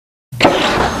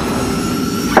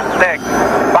6,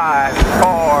 5,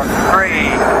 4, 3, 2,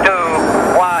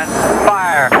 1,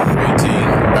 fire. Greeting,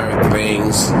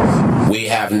 Earthlings. We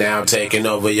have now taken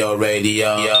over your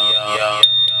radio.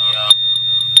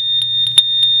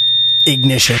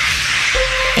 Ignition.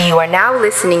 You are now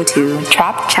listening to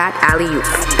Trap Chat Alley-Oop,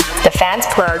 the fans'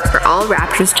 plug for all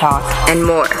Raptors talk and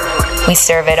more. We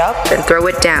serve it up and throw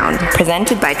it down,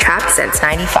 presented by Trap Sense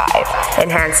 95,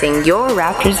 enhancing your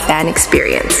Raptors fan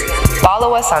experience.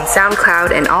 Follow us on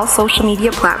SoundCloud and all social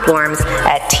media platforms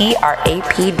at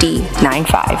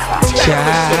TRAPD95.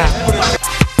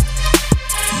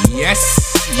 Yes.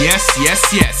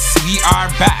 We are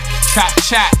back. Trap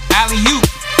Chat Alley-Oop.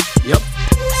 Yep.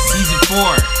 Season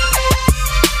 4.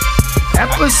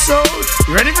 Episode,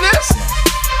 you ready for this?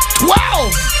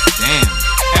 12! Damn.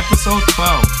 Episode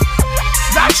 12.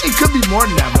 It actually could be more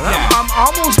than that, but Yeah. I'm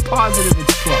almost positive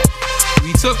it's 12.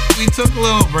 We took a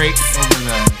little break over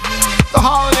The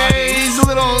holidays, a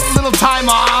little time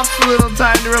off, a little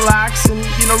time to relax and,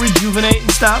 rejuvenate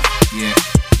and stuff. Yeah.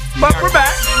 But we're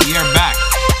back. We are back.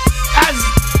 As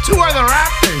two are the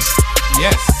Raptors,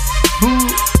 Yes. who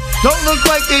don't look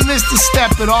like they missed a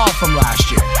step at all from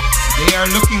last year. They are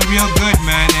looking real good,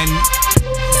 man. And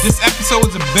this episode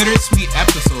was a bittersweet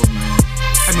episode, man.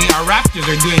 I mean, our Raptors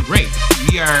are doing great.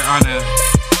 We are on a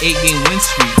 8-game win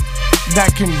streak.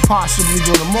 That can possibly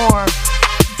go to more,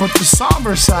 but the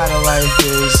somber side of life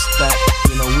is that,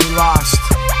 we lost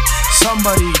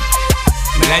somebody.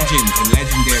 Legend and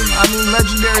legendary. I mean,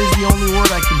 legendary is the only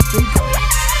word I can think of. I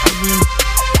mean,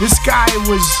 this guy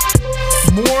was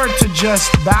more to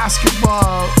just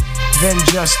basketball than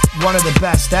just one of the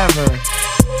best ever.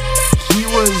 He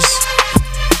was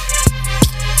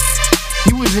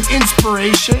an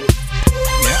inspiration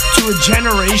to a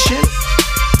generation,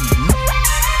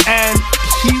 and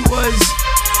he was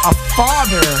a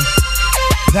father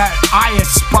that I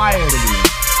aspire to be.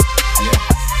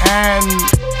 And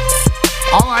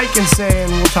all I can say,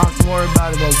 and we'll talk more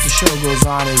about it as the show goes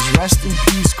on, is rest in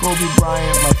peace, Kobe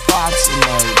Bryant. My thoughts and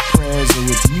my prayers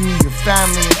are with you, your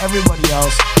family, and everybody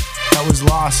else that was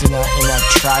lost in that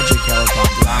tragic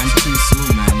helicopter. I'm too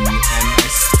soon, man. And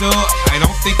I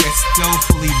don't think I still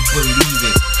fully believe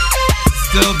it.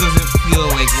 Still doesn't feel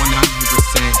like 100%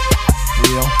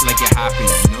 real, like it happened,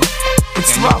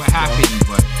 It's I know rough, it happened,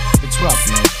 but it's rough,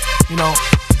 man. We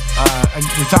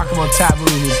talk about Taboo,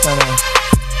 who's done a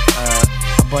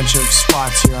bunch of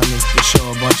spots here on the show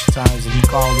a bunch of times, and he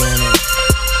called in and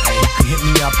he hit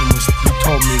me up and he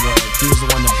told me that he was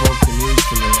the one that broke the news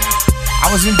to me.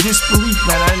 I was in disbelief,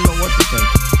 man. I didn't know what to think.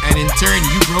 and in turn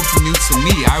you broke the news to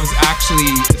me. I was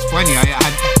actually, it's funny, I had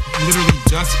literally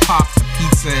just popped a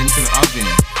pizza into the oven,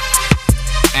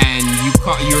 and you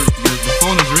call the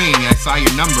phone was ringing. I saw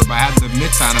your number, but I had the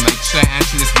mitts on. I'm like, should I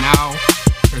answer this now,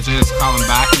 or should I just call him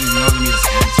back? And let me just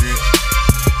answer it.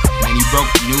 And then you broke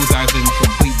the news. I was in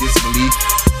complete disbelief.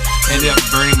 Ended up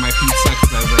burning my pizza because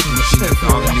I was like looking at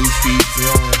all the news feeds.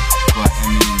 But I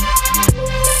mean,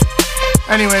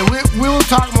 anyway, we will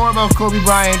talk more about Kobe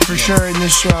Bryant for sure in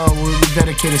this show. We'll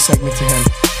dedicate a segment to him.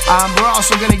 We're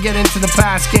also going to get into the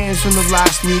past games from the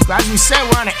last week. As we said,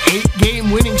 we're on an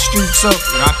 8-game winning streak. So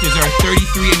Raptors are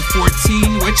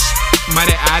 33-14, which might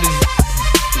I add is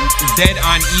dead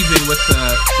on even with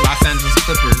the Los Angeles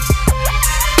Clippers.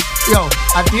 Yo,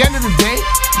 at the end of the day,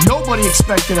 nobody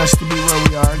expected us to be where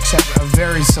we are except a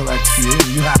very select few, and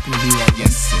you happen to be one.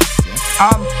 Yes.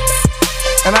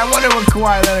 And I wonder what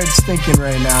Kawhi Leonard's thinking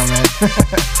right now, man.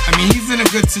 I mean, he's in a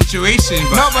good situation,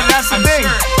 but No, but that's the thing.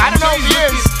 I don't know if he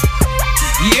is.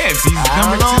 He is. He's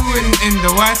number 2 in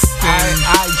the West.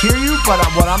 I hear you, but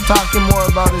what I'm talking more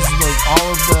about is like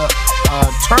all of the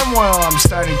turmoil I'm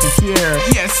starting to hear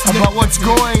about what's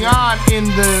going on in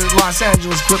the Los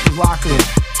Angeles Clippers locker room.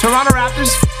 Toronto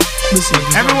Raptors, listen,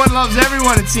 everyone loves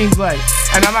everyone, it seems like.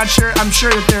 And I'm sure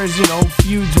that there's,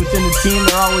 feuds within the team.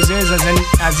 There always is,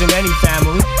 as in any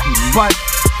family. But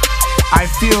I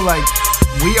feel like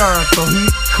we are a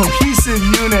cohesive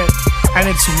unit, and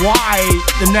it's why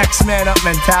the next man up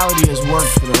mentality has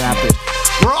worked for the Raptors.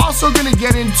 We're also going to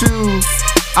get into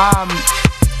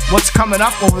what's coming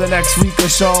up over the next week or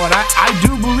so, and I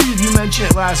do believe you mentioned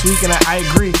it last week, and I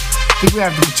agree. I think we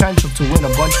have the potential to win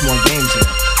a bunch more games here.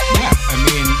 Yeah, I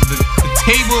mean, the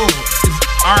table is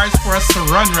ours for us to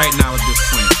run right now at this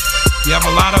point. We have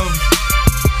a lot of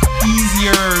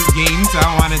easier games. I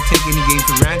don't want to take any game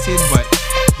for granted, but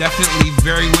definitely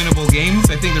very winnable games.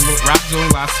 I think the Raptors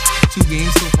only lost 2 games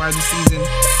so far this season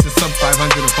to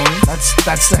sub-500 opponents.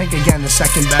 That's I think, again, the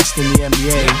second best in the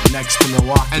NBA next to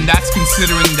Milwaukee. And that's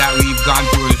considering that we've gone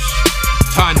through a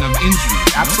ton of injuries.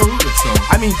 Absolutely. So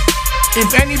I mean,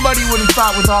 if anybody would have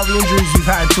thought with all the injuries we've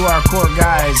had to our core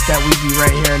guys that we'd be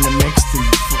right here in the mix and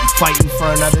fighting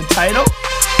for another title,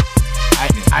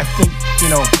 I think,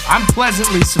 I'm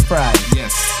pleasantly surprised.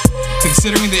 Yes.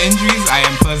 Considering the injuries, I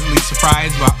am pleasantly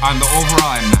surprised, but on the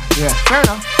overall, I'm not. Yeah, fair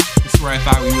enough. This is where I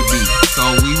thought we would be. So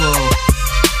we will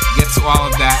get to all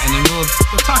of that, and then we'll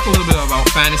talk a little bit about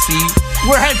fantasy.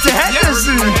 We're head-to-head this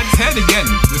week. We're head-to-head again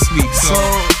this week. So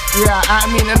yeah, I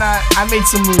mean, and I made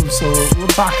some moves, so we'll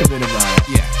talk a bit about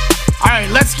it. Yeah. All right,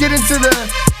 let's get into the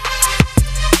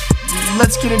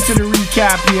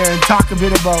recap here and talk a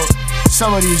bit about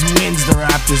some of these wins the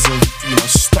Raptors have,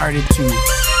 started to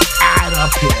add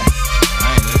up here. All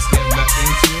right, let's get back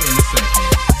into it in a second.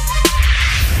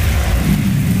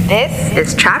 This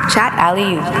is Trap Chat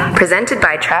Alley-Oop, presented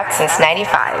by Trapped Since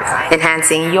 95,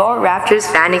 enhancing your Raptors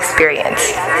fan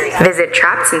experience. Visit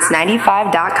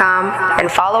TrappedSince95.com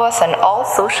and follow us on all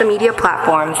social media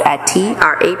platforms at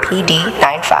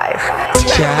TRAPD95.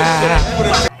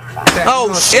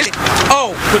 Oh shit!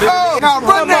 Oh, now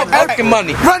run that fucking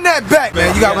money. Run that back,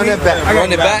 man. You gotta run that back.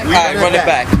 Run it back. All right, run it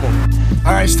back.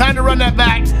 All right, it's time to run that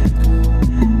back.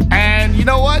 And you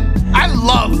know what? I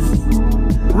love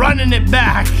running it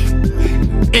back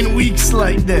in weeks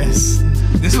like this.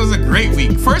 This was a great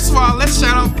week. First of all, let's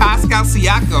shout out Pascal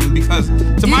Siakam because,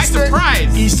 to my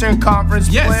surprise, Eastern Conference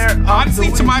player.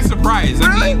 Honestly, to my surprise,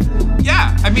 really? I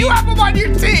mean, you have him on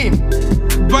your team.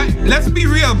 But let's be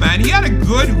real, man. He had a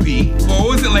good week. What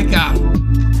was it, like a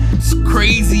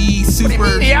crazy super? What do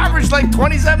you mean? He averaged like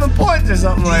 27 points or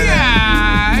something like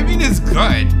that. Yeah, I mean it's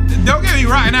good. Don't get me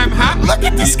wrong, and I'm happy. Look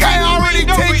at this guy already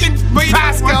taking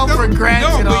Pascal for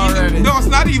granted already. No, it's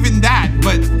not even that.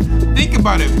 But think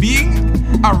about it. Being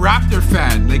a Raptor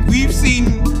fan, like we've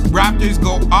seen Raptors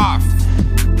go off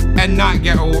and not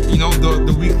get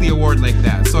the weekly award like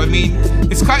that. So I mean,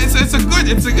 it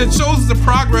shows the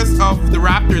progress of the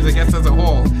Raptors, I guess, as a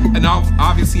whole, and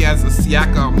obviously as a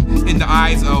Siakam in the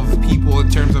eyes of people in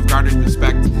terms of garnering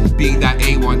respect, being that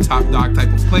A1 top dog type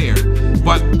of player.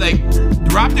 But like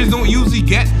the Raptors don't usually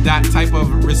get that type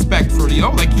of respect for he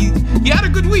had a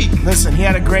good week. Listen, he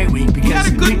had a great week because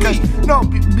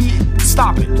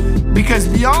stop it. Because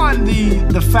beyond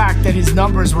the fact that his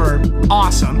numbers were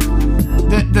awesome,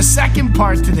 the second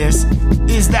part to this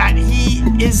is that he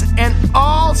is an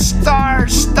all-star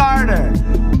starter.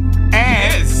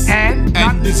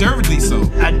 And deservedly so.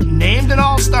 Named an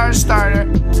all-star starter,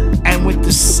 and with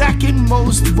the second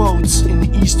most votes in the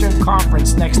Eastern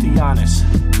Conference next to Giannis.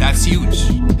 That's huge.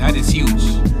 That is huge.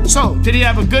 So, did he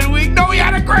have a good week? No, he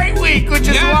had a great week, which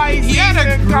is why he's he had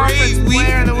a great week.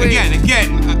 Player of the week.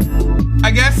 Again,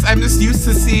 I guess I'm just used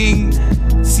to seeing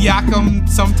Siakam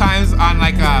sometimes on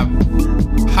like a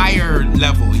higher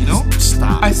level,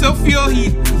 Stop. I still feel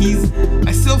he's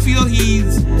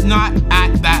not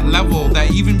at that level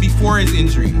that even before his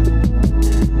injury.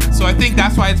 So I think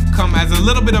that's why it's come as a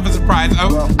little bit of a surprise,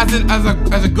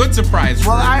 as a good surprise.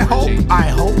 Well, I hope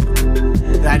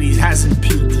that he hasn't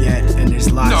peaked yet, and there's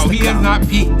lots. No, he has not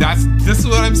peaked. This is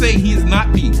what I'm saying. He has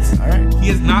not peaked. All right, he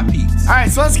has not peaked. All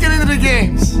right, so let's get into the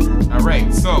games. All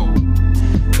right, so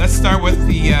let's start with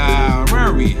the where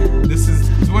are we?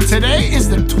 Today is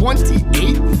the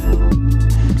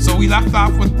 28th. So we left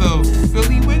off with the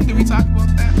Philly win. Did we talk about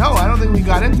that? No, I don't think we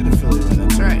got into the Philly win.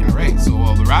 That's right. All right. So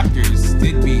the Raptors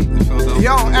did beat the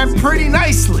Philadelphia. And pretty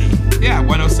nicely. Yeah,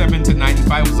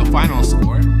 107-95 was the final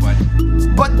score,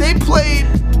 but they played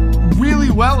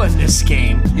really well in this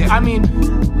game. Yeah. I mean,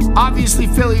 obviously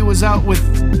Philly was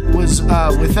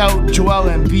without Joel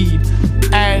Embiid,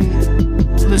 and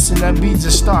listen, Embiid's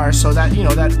a star, so that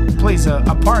that plays a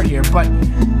part here. But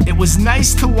it was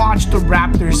nice to watch the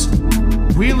Raptors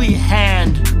really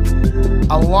hand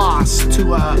a loss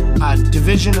to a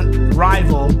division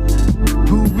rival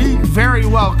who we very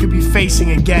well could be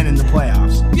facing again in the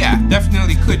playoffs. Yeah,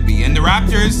 definitely could be. And the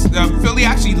Raptors, Philly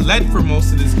actually led for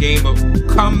most of this game, but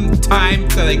come time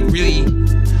to really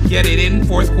get it in,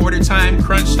 fourth quarter time,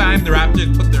 crunch time, the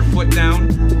Raptors put their foot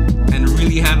down and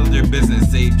really handled their business.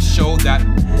 They showed that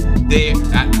they,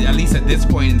 at least at this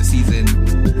point in the season,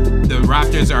 the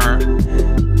Raptors are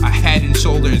a head and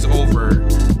shoulders over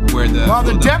where the... Well,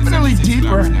 they're definitely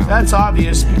deeper. That's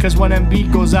obvious, because when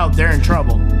Embiid goes out, they're in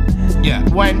trouble. Yeah.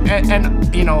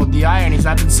 And the irony is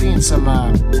I've been seeing some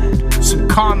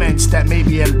comments that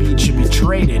maybe Embiid should be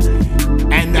traded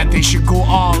and that they should go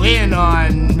all in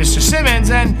on Mr. Simmons,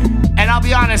 and I'll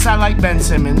be honest, I like Ben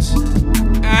Simmons.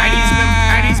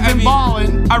 And he's been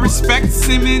balling. I respect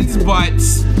Simmons, but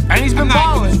I'm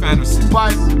not a huge fan of Simmons.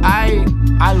 But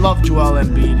I love Joel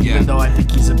Embiid, even though I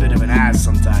think he's a bit of an ass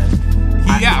sometimes.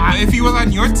 But if he was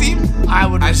on your team, I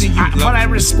would. I think you'd love but I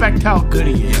him. respect how good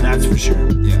he is. That's for sure.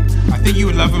 Yeah, I think you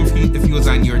would love him if he was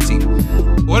on your team.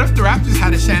 What if the Raptors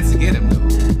had a chance to get him though?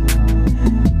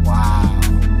 Wow.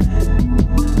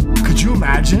 Could you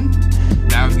imagine?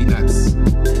 That would be nuts.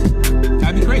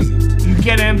 That'd be crazy. You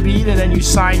get Embiid and then you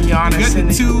sign Giannis. You get and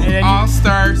the two and then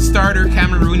all-star starter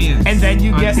Cameroonians. And then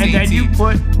you on get the and same then you team.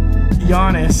 put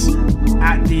Giannis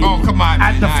at the. Oh, come on,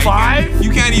 at man. the Nah, 5.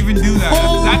 You can't even do that.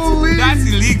 Holy- That's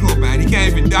illegal, man. You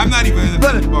can't even. I'm not even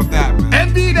gonna think about that, man.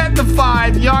 Embiid at the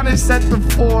 5, Giannis at the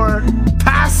 4,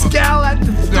 Pascal at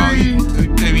the 3.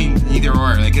 No, I mean, either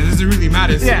or. Like, it doesn't really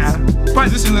matter. It's But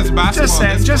positionless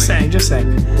basketball. just saying.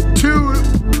 2,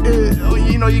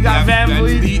 you got Van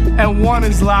VanVleet, Vliet. and 1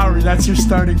 is Lowry. That's your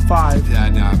starting 5. Yeah,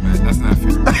 nah, man. That's not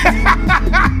fair.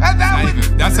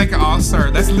 That's like an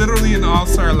all-star. That's literally an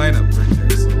all-star lineup right there.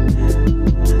 So.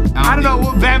 I don't know.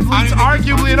 Well, VanVleet's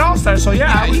arguably an all-star, so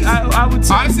yeah, I would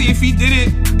say. Honestly, if he did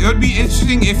it would be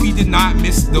interesting if he did not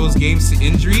miss those games to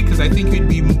injury, because I think he'd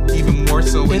be even more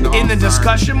so in the the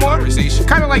discussion more. conversation.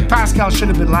 Kind of like Pascal should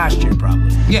have been last year,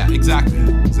 probably. Yeah, exactly.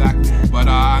 But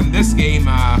in this game,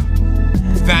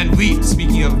 Van Vliet,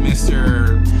 speaking of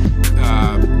Mr.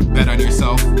 Bet on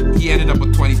Yourself, he ended up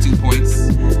with 22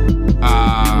 points.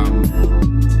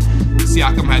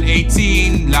 Siakam had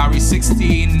 18, Lowry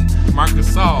 16, Marc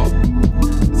Gasol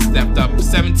stepped up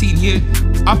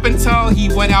 17. Up until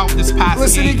he went out this past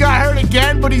Listen, game. he got hurt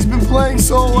again, but he's been playing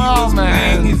so well, He was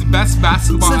man. playing his best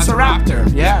basketball Since as a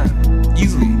Raptor, yeah.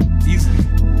 Easily.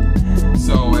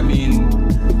 So, I mean,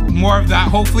 more of that.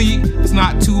 Hopefully, it's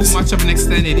not too much of an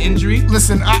extended injury.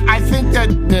 Listen, I think that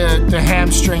the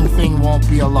hamstring thing won't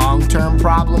be a long-term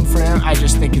problem for him. I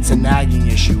just think it's a nagging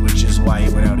issue, which is why he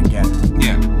went out again.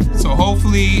 Yeah. So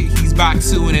hopefully he's back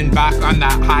soon and back on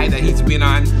that high that he's been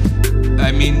on.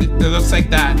 I mean, it looks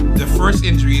like that the first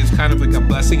injury is kind of like a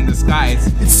blessing in disguise.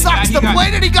 It sucks. The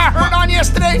play that he got hurt on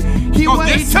yesterday, he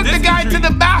took the guy to the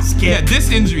basket. Yeah,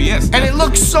 this injury, yes. And it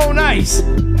looked so nice.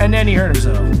 And then he hurt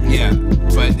himself. Yeah.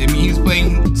 But, I mean, he was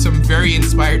playing some very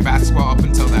inspired basketball up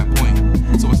until that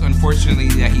point. So it's unfortunately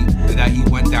that he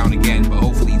went down again, but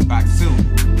hopefully he's back soon.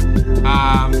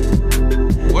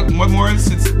 What more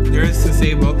there is to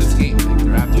say about this game? Like, the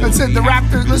Raptors. That's it. The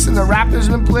Raptors. Listen, the Raptors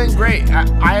have been playing great.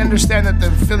 I understand that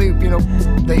the Philly,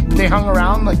 they hung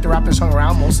around, like the Raptors hung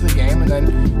around most of the game, and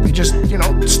then they just,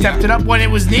 stepped it up when it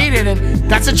was needed, and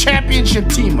that's a championship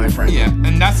team, my friend. Yeah,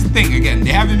 and that's the thing. Again,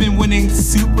 they haven't been winning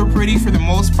super pretty for the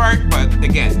most part, but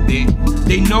again,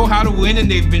 they know how to win, and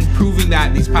they've been proving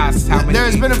that these past how many.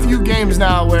 There's been a few games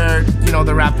now where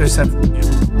the Raptors have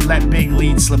let big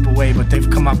leads slip away, but they've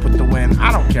come up with the win.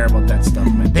 I don't care about that stuff,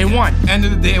 man. They won. End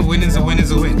of the day, a win is a win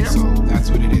is a win. So that's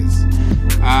what it is.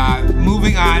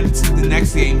 Moving on to the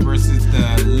next game versus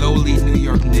the lowly New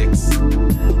York Knicks.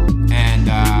 And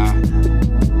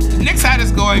the Knicks had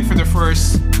us going for the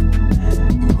first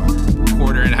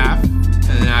quarter and a half.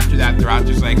 And then after that, the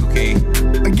Raptors like, okay,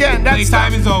 again, that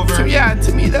time is over.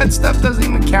 To me, that stuff doesn't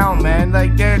even count, man.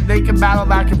 Like they can battle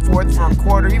back and forth for a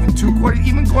quarter, even 2 quarters,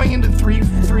 even going into three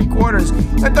quarters.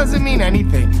 That doesn't mean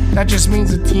anything. That just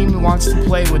means the team wants to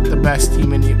play with the best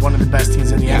team in one of the best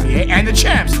teams in the NBA and the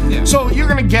champs. Yeah. So you're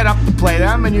gonna get up to play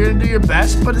them and you're gonna do your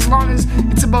best. But as long as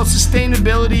it's about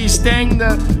sustainability, staying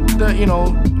the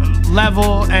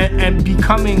level and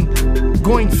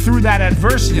going through that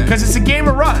adversity, because it's a game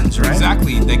of runs, right?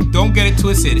 Exactly. Like, don't get it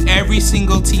twisted. Every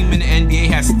single team in the NBA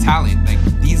has talent. Like,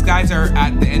 these guys are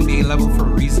at the NBA level for a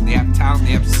reason. They have talent,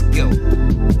 they have skill.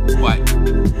 But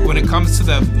when it comes to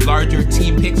the larger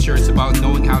team picture, it's about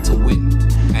knowing how to win.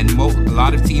 And a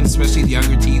lot of teams, especially the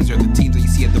younger teams or the teams that you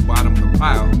see at the bottom of the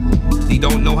pile, they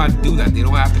don't know how to do that. They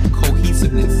don't have the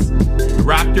cohesiveness. The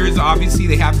Raptors, obviously,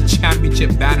 they have the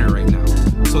championship banner right now.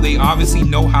 So they obviously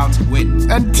know how to win.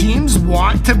 And teams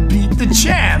want to beat the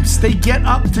champs. They get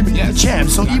up to beat the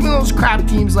champs. So even those crap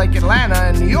teams like Atlanta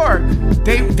and New York,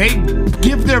 they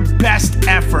give their best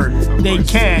effort they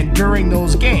can during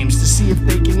those games to see if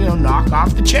they can, knock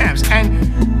off the champs. And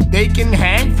they can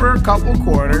hang for a couple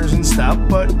quarters and stuff,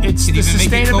 but it's the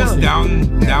sustainability. Make it close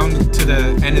down to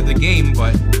the end of the game,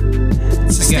 but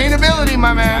sustainability,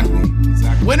 my man.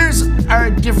 Exactly. Winners are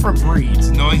a different breed. It's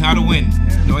knowing how to win,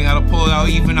 knowing how to pull it out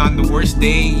even on the worst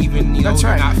day, even you're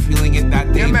not feeling it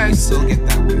that day, but you still get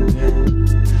that win.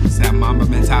 It's that Mamba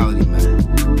mentality, man.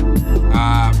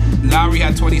 Lowry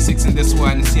had 26 in this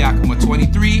one, Siakam with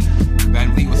 23,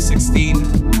 Van Vliet was 16.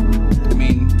 I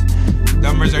mean,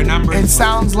 numbers are numbers. It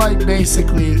sounds like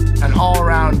basically an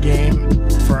all-around game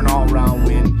for an all-around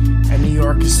win, and New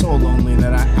York is so lonely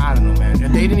that I don't know, man.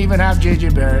 And they didn't even have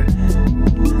JJ Barrett.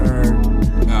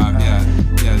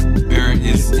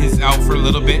 is out for a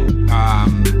little bit.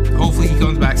 Hopefully he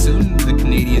comes back soon. The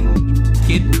Canadian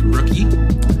kid, rookie.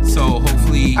 So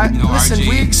hopefully, listen, RJ.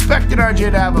 we expected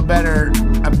RJ to have a better,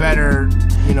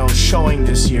 showing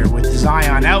this year with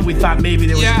Zion out. We thought maybe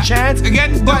there was a chance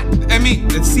again, but I mean,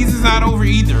 the season's not over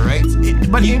either, right?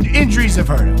 But injuries have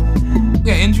hurt him.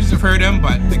 Yeah, injuries have hurt him,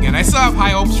 but again, I still have high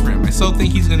hopes for him. I still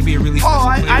think he's going to be a really special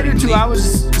player. I do too. I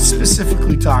was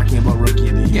specifically talking about Rookie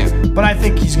of the Year. Yeah. But I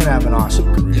think he's going to have an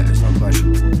awesome career. Yeah. There's no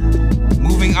question.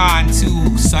 Moving on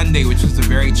to Sunday, which was the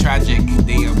very tragic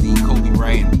day of the Kobe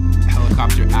Bryant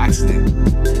helicopter accident.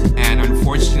 And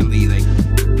unfortunately,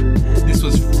 this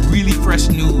was really fresh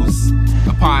news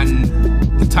upon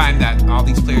the time that all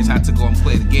these players had to go and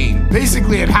play the game.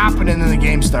 Basically, it happened and then the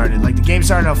game started. The game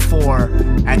started at 4,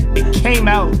 and it came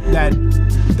out that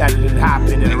it had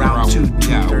happened at around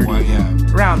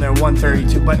 2:30. Around there,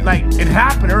 1:32. But it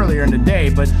happened earlier in the day,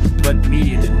 but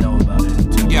media didn't know about it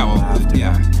until after.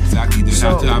 Exactly. They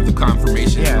have to have the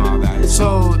confirmation and all that.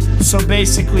 So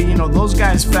basically, those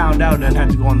guys found out and had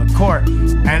to go on the court,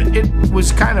 and it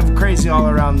was kind of crazy all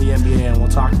around the NBA, and we'll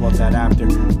talk about that after.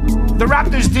 The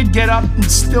Raptors did get up and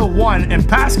still won, and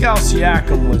Pascal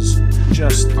Siakam was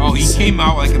just he came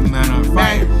out like a man on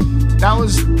fire. That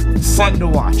was fun to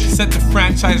watch. Set the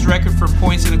franchise record for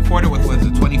points in a quarter with, was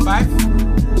it 25?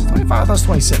 25, I thought it was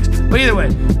 26. But either way,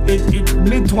 it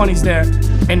mid-20s there.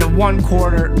 In the one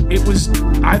quarter,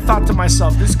 I thought to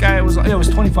myself, this guy it was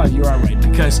 25, you are right.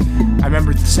 Because I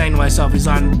remember saying to myself, he's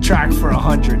on track for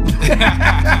 100.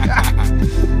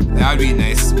 That would be a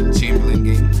nice Chamberlain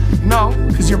game. No,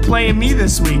 because you're playing me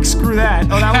this week. Screw that.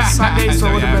 Oh, that was Sunday, so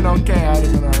it would have been okay. I'd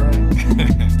have been all right.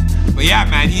 But yeah,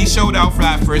 man, he showed out for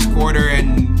that first quarter,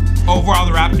 and overall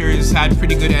the Raptors had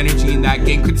pretty good energy in that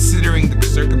game considering the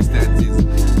circumstances.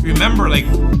 Remember,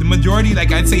 the majority,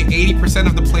 I'd say 80%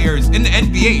 of the players in the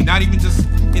NBA, not even just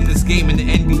in this game, in the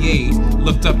NBA,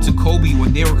 looked up to Kobe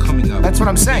when they were coming up. That's what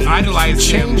I'm saying. They idolized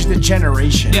him. Changed the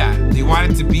generation. Yeah, they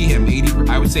wanted to be him.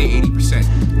 I would say 80%,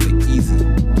 easy.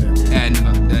 And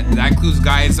that includes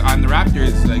guys on the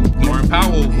Raptors like Norman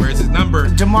Powell. Where's his number?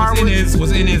 DeMar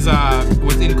was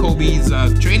in Kobe's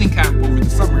training camp over the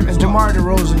summer. And DeMar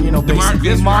DeRozan,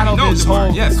 basically modeled his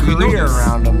whole career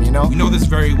around him. We know this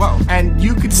very well. And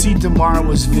you could see DeMar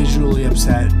was visually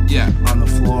upset. On the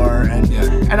floor,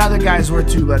 and other guys were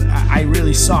too. But I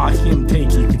really saw him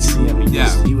take. You could see him.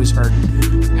 He was hurt,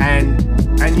 and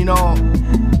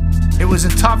it was a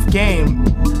tough game.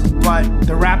 But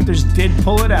the Raptors did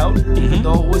pull it out, even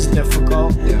though it was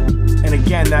difficult. And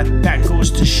again, that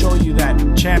goes to show you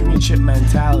that championship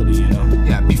mentality,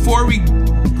 Yeah. Before we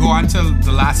go on to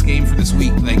the last game for this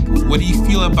week, what do you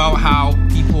feel about how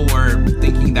people were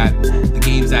thinking that the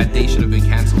games that day should have been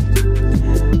canceled?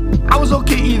 I was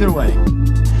okay either way.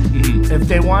 If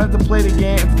they wanted to play the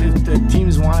game, if the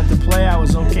teams wanted to play, I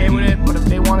was okay with it. But if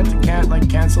they wanted to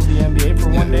cancel the NBA for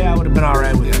one day, I would have been all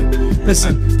right with it.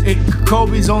 Listen,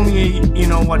 Kobe's only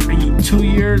 2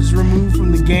 years removed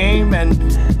from the game,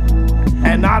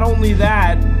 and not only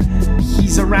that,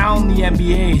 he's around the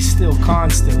NBA still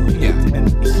constantly.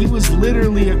 And he was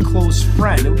literally a close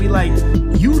friend. It would be like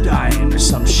you dying or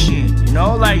some shit,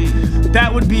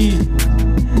 that would be.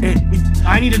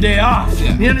 I need a day off.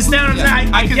 You understand what I'm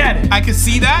saying? I get it. I could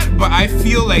see that, but I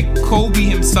feel like Kobe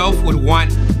himself would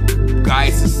want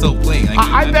guys to still play.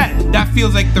 I bet. That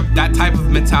feels like that type of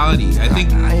mentality. I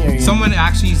think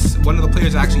one of the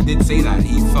players actually did say that.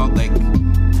 He felt like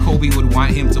Kobe would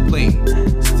want him to play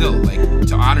still,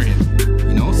 to honor him.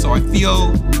 So I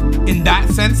feel, in that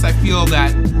sense, I feel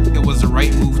that it was the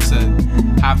right move to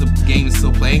have the game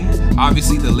still playing.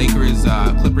 Obviously, the Lakers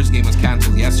Clippers game was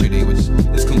canceled yesterday, which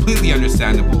is completely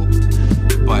understandable.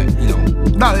 But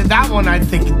no, that one I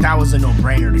think that was a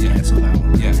no-brainer to cancel that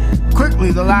one.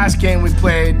 Quickly, the last game we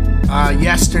played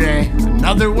yesterday,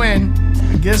 another win.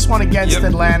 This one against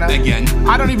Atlanta. Again.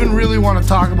 I don't even really want to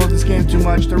talk about this game too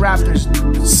much. The Raptors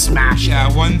smashed.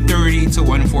 130 to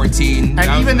 114.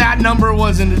 And even that number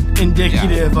wasn't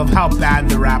indicative of how bad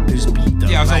the Raptors beat them.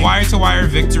 Yeah, it was a wire-to-wire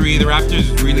victory. The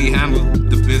Raptors really handled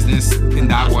the business in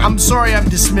that one. I'm sorry I'm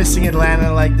dismissing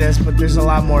Atlanta like this, but there's a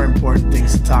lot more important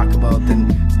things to talk about than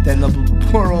the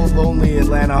poor old lonely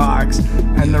Atlanta Hawks.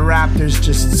 And the Raptors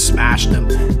just smashed them.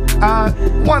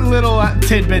 One little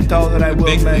tidbit, though, that I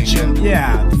will mention.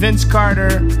 Vince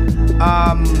Carter,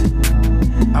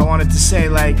 I wanted to say,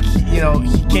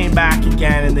 he came back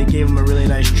again and they gave him a really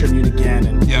nice tribute again.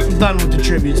 And I'm done with the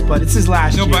tributes, but it's his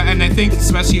last year. And I think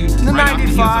especially the right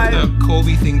 95, of the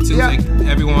Kobe thing too,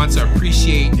 everyone wants to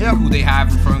appreciate who they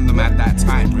have in front of them at that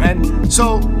time, right? And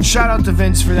So shout out to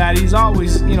Vince for that. He's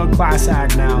always, class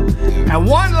act now. And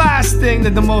one last thing,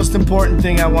 that the most important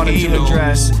thing I wanted to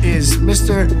address is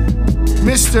Mr.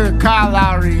 Kyle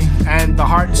Lowry and the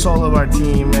heart and soul of our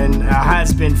team, and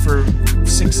has been for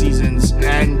 6 seasons.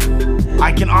 And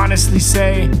I can honestly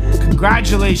say,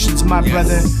 congratulations, my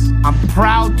brother. I'm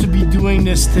proud to be doing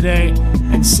this today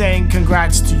and saying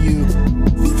congrats to you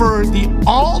for the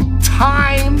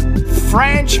all-time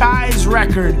franchise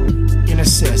record in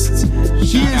assists.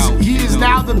 He is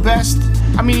now the best.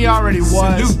 I mean, he already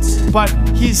was, but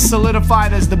he's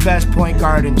solidified as the best point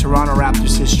guard in Toronto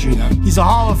Raptors history. He's a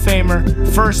Hall of Famer,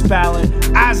 first ballot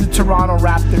as a Toronto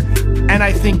Raptor, and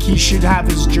I think he should have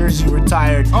his jersey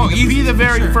retired. He'd be the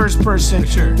very first person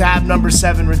to have number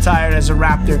 7 retired as a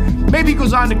Raptor. Maybe he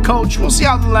goes on to coach. We'll see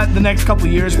how the next couple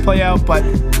of years play out, but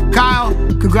Kyle,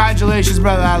 congratulations,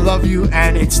 brother. I love you,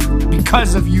 and it's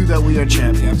because of you that we are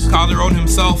champions. Calderon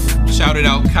himself shouted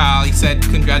out Kyle. He said,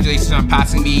 congratulations on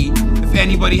passing me. If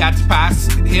anybody had to pass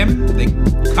him,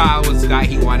 Kyle was the guy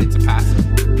he wanted to pass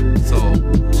him. So,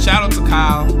 shout out to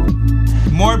Kyle.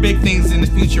 More big things in the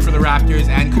future for the Raptors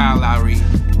and Kyle Lowry.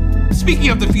 Speaking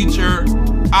of the future,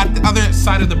 at the other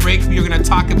side of the break, we are going to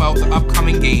talk about the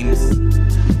upcoming games.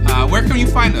 Where can you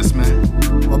find us, man?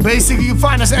 Well, basically, you can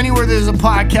find us anywhere there's a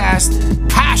podcast.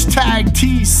 Hashtag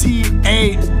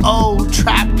TCAO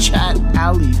Trap Chat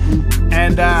Alley.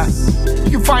 And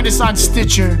you can find us on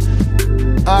Stitcher.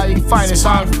 You can find us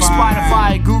on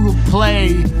Spotify, Google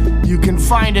Play. You can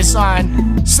find us on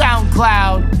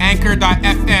SoundCloud,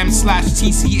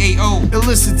 Anchor.fm/TCAO,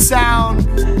 Illicit Sound,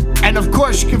 and of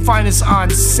course you can find us on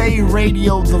Say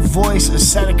Radio, the voice of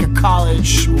Seneca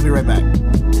College. We'll be right back.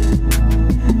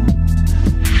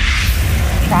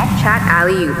 Trap Chat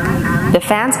Alley-oop, the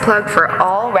fans plug for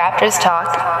all Raptors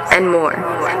talk and more.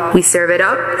 We serve it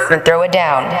up and throw it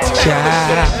down.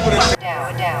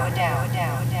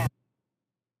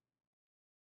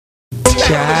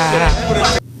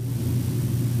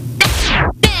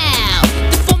 Now, the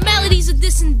formalities of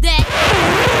this and that.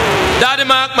 Daddy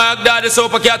Mark, Daddy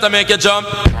Super Cat, I make you jump.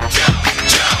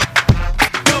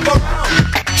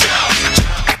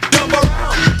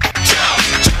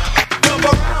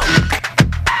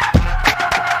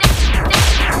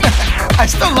 I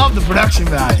still love the production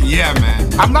value. Yeah,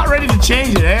 man. I'm not ready to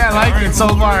change it. I like it so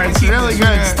far. It's really good.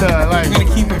 I'm gonna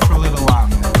keep it for a little while,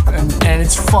 man. And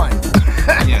it's fun.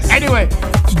 Yes. Anyway,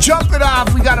 to jump it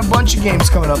off, we got a bunch of games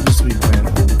coming up this week, man.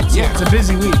 It's a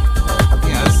busy week.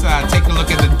 Yeah, let's take a look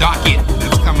at the docket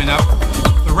that's coming up.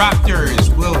 The Raptors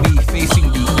will be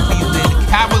facing the Cleveland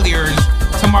Cavaliers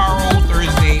tomorrow,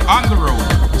 Thursday, on the road.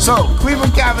 So,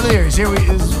 Cleveland Cavaliers, here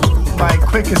is my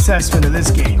quick assessment of this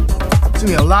game. It's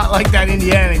gonna be a lot like that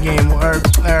Indiana game or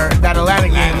that Atlanta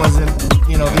game was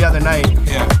the other night.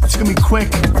 Yeah. It's gonna be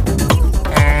quick,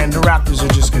 and the Raptors are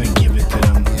just gonna give it to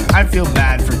them. Yeah. I feel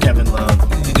bad for Kevin Love.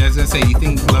 I was gonna say, you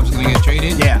think Love's gonna get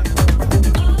traded? Yeah.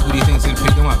 Who do you think's gonna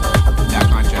pick him up? That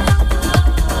contract.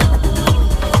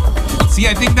 See,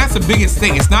 I think that's the biggest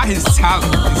thing. It's not his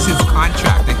talent; it's his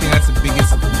contract. I think that's the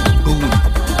biggest boon.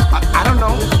 I don't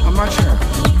know. I'm not sure.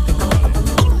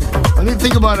 Let me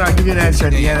think about it. I'll give you an answer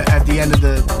at the end of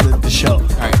the show.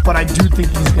 Right. But I do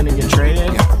think he's gonna get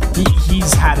traded. Yeah.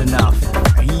 He's had enough.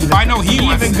 I know he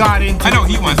wants even to. got into. I know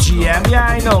he wants to. GM. Yeah,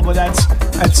 I know, but that's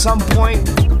at some point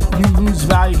you lose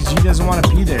value because he doesn't want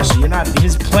to be there. So you're not.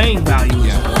 His playing value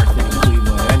isn't worth it in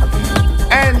Cleveland.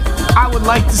 And I would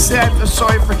like to say I'm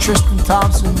sorry for Tristan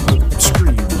Thompson, but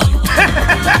screw you. I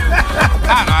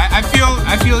don't know.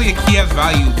 I feel like he has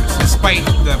value despite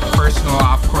the personal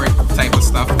off-court type of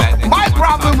stuff that my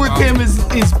problem with him is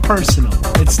personal.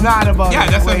 It's not about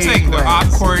that's what I'm saying. The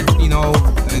off-court,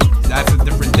 that's a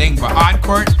different thing. But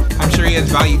on-court, I'm sure he has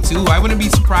value too. I wouldn't be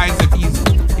surprised if he's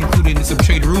included in some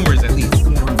trade rumors at least.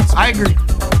 I agree.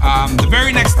 The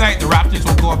very next night, the Raptors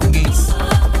will go up against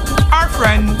our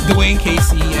friend Dwayne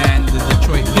Casey and the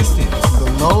Detroit Pistons. The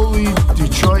lowly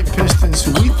Detroit Pistons,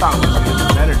 who we thought was going to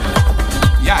be better than them.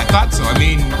 Yeah, I thought so. I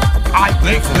mean,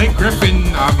 Blake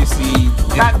Griffin obviously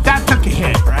that took a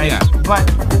hit, right? Yeah. But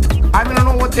I don't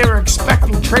know what they were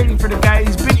expecting trading for the guy.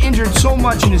 He's been injured so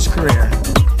much in his career.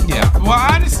 Yeah. Well,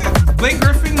 honestly, Blake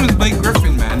Griffin was Blake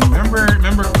Griffin, man.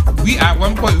 Remember, we at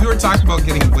one point we were talking about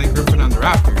getting Blake Griffin on the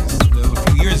Raptors a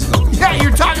few years ago. Yeah,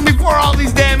 you're talking before all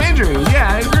these damn injuries.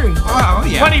 Yeah, I agree. Well,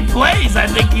 yeah. When he plays, I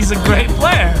think he's a great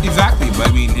player. Exactly, but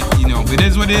I mean, it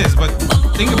is what it is. But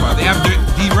think about it. They have D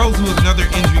Rose, who is another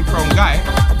injury-prone guy,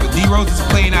 but D Rose is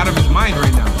playing out of his mind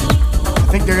right now. I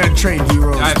think they're gonna trade D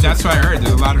Rose. That's what I heard.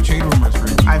 There's a lot of trade rumors for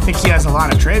him. I think he has a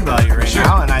lot of trade value right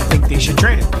now, and I think they should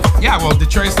trade him. Yeah, well,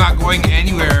 Detroit's not going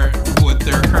anywhere with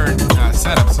their current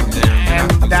setup, so and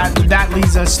that that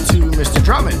leads us to Mr.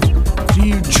 Drummond. Do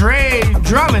you trade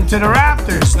Drummond to the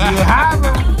Raptors? Do you have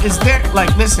him? Is there,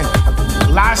 like, listen,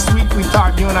 last week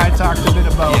you and I talked a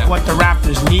bit about what the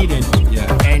Raptors needed.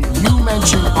 Yeah. And you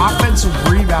mentioned offensive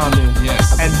rebounding.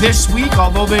 Yes. And this week,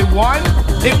 although they won,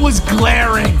 it was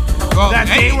glaring that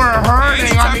they were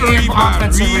hurting on the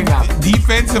offensive rebound.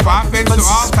 Defensive, offensive,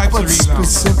 all types of rebounds.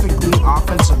 Specifically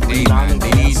offensive rebounding.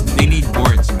 They need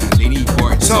boards, man. They need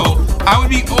boards. So I would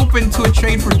be open to a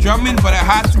trade for Drummond, but it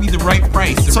has to be the right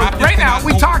price. So right now,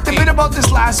 we talked a bit about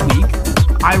this last week.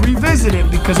 I revisit it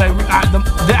because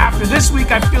after this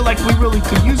week, I feel like we really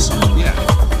could use someone. Yeah.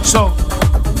 So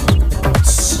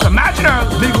imagine our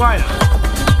big lineup.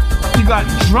 You got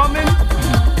Drummond,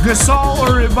 Gasol,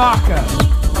 or Ibaka.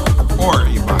 Or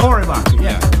Ibaka.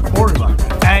 Yeah. Or Ibaka.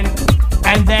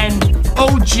 And then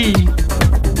OG.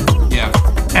 Yeah.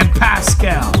 And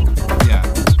Pascal. Yeah.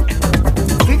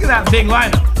 Think of that big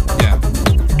lineup. Yeah.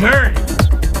 Dirty.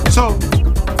 So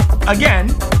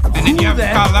again. And then you have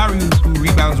Kyle Lowry who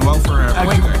rebounds well for a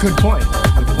point guard. Good point.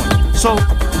 So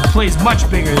plays much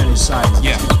bigger than his size.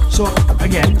 Yeah. So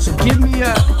again, give me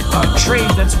a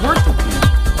trade that's worth it to you.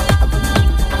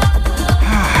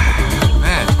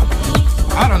 Man,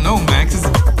 I don't know, man. Cause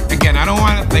again, I don't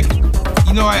want to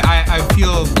I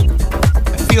feel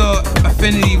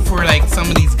affinity for like some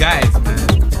of these guys, man.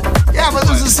 Yeah, but it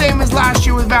was the same as last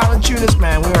year with Valanciunas,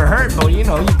 man. We were hurt, but you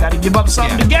got to give up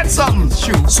something to get something. It's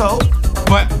true. So,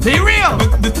 but be real.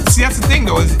 But see, that's the thing,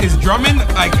 though. Is Drummond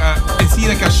like is he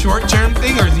like a short-term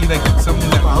thing, or is he like something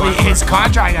that? Well, his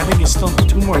contract, I think, is still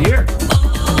 2 more years.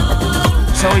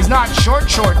 So he's not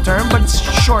short-term, but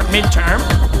short mid-term.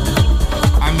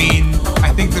 I mean,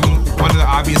 I think one of the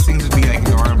obvious things would be like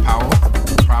Norman Powell,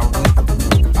 probably.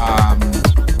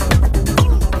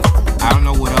 I don't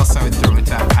know what else I would throw into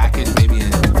that package. Maybe a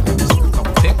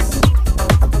couple picks.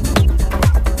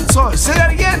 So say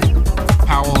that again.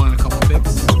 Powell and a couple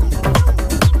picks.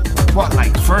 What,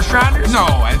 like first rounders? No,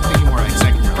 I think more like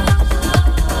second rounders.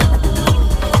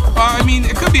 I mean,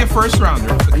 it could be a first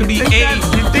rounder. It could be You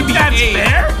think that's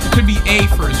fair? It could be a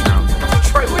first rounder.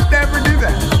 Detroit would never do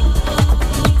that.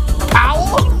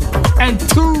 Powell and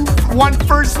 1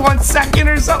 first, 1 second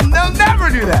or something. They'll never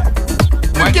do that.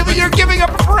 You're giving up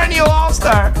a perennial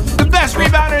all-star, the best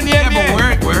rebounder in the NBA.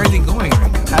 Yeah, but where are they going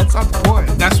right now? That's not the point.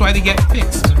 That's why they get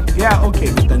picks. Man. Yeah,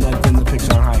 okay, but then the picks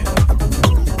aren't high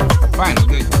enough. Fine, we'll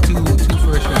get two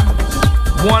first rounders.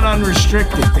 1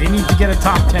 unrestricted. They need to get a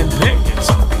top 10 pick at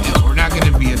something. Yeah, we're not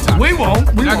going to be a top. We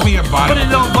won't. We're not going to be a bottom.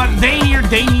 But they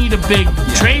need a big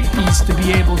trade piece to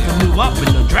be able to move up in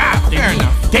the draft. Fair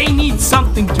enough. They need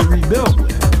something to rebuild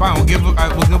with. Fine, we'll give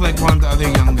like one of the other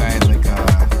young guys, like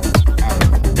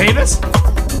Davis?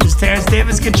 Does Terrence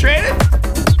Davis get traded?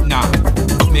 Nah,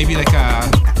 maybe like I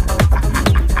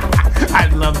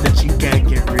love that you can't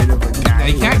get rid of a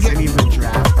guy who hasn't even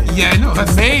drafted. Yeah, I know.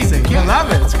 That's amazing. I love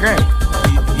it. It's great.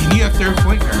 You need a third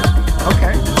point guard.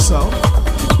 Okay, so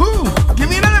give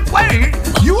me another player.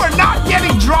 You are not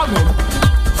getting Drummond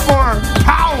for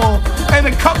Powell and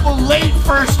a couple late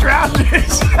first rounders.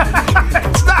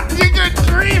 It's not. You're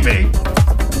dreaming.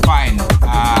 Fine.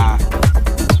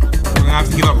 We're gonna have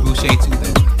to give up Boucher too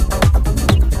then.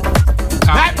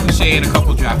 Boucher and a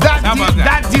couple draft picks. How about that?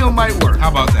 That deal might work. How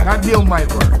about that? That deal might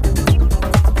work.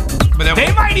 But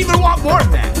they might even want more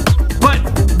than that.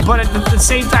 But at the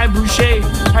same time, Boucher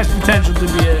has potential to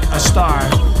be a star,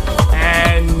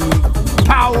 and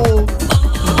Powell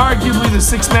is arguably the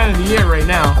 6th man of the year right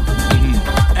now.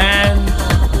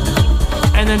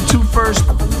 And then 2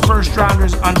 first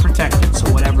rounders unprotected. So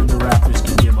whatever the Raptors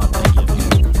can give up, they give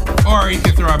up. Or you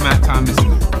can throw out Matt Thomas in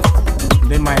there.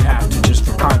 They might have to just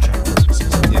for contract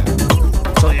purposes. Yeah.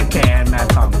 So okay, and Matt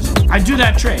Thomas. I do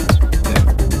that trade.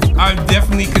 Yeah. I would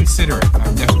definitely consider it.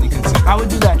 I would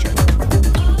do that trade.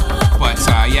 But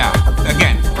yeah,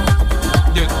 again,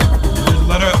 there's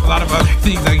a lot of other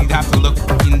things that you'd have to look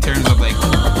in terms of like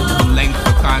the length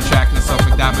of contract and stuff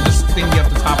like that. But just thinking off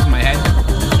the top of my head,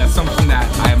 that's something that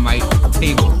I might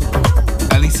table,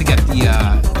 at least to get the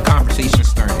conversation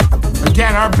started.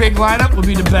 Again, our big lineup would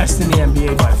be the best in the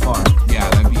NBA by far. Yeah,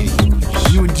 that'd be a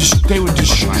huge. They would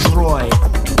destroy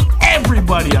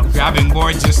everybody up. Grabbing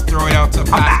boards, just throw it out to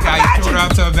Pascal, you throw it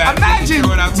out to a Van. Imagine you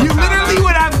literally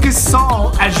would have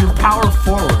Gasol as your power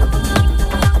forward.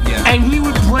 Yeah. And he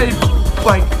would play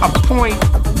like a point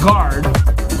guard,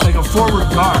 like a forward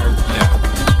guard.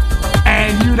 Yeah.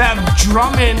 And you'd have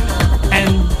Drummond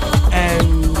and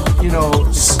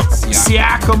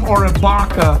Siakam or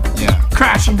Ibaka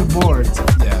crashing the boards.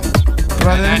 Yeah.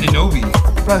 Brother. And Anunoby.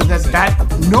 Brother, that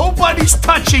nobody's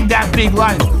touching that big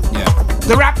lineup. Yeah.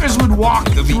 the Raptors would walk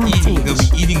They'll through be eating. teams.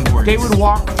 They'll be eating words. They would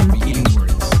walk through eating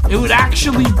words. It would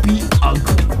actually be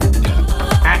ugly. Yeah.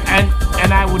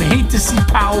 And I would hate to see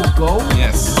Powell go.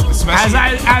 Yes. Especially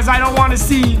As I didn't want to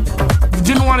see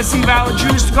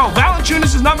Valanciunas to go.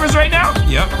 Valanciunas' numbers right now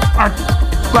are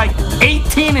like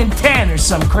 18 and 10 or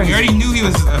some crazy. We already knew he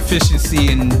was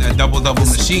efficiency in a double-double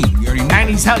machine. We already knew. And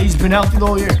he's been healthy the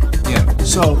whole year. Yeah.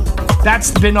 So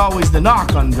that's been always the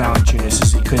knock on Valanciunas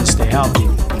is he couldn't stay healthy.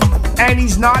 And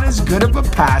he's not as good of a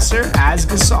passer as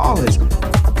Gasol is.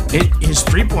 His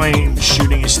three-point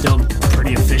shooting is still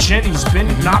pretty efficient. He's been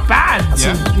not bad.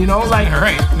 Yeah. So, you know, like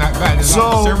Right. Not bad. It's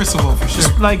not serviceable for sure.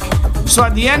 So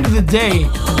at the end of the day,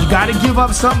 you got to give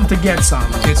up something to get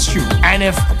something. It's true. And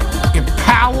if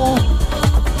Powell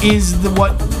is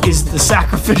the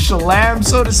sacrificial lamb,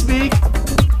 so to speak,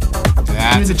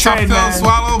 That's a tough pill to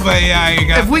swallow, but yeah, you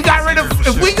got. If we got rid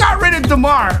of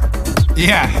DeMar,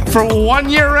 for 1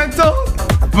 year rental,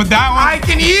 but that one I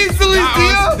can easily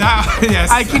yes,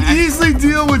 I can easily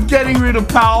deal with getting rid of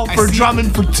Powell for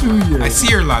Drummond for 2 years. I see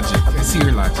your logic,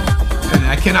 and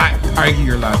I cannot argue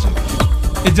your logic.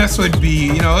 It just would be,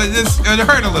 it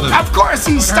hurt a little bit. Of course,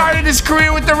 he started his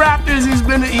career with the Raptors.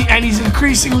 He's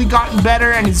increasingly gotten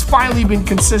better, and he's finally been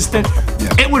consistent.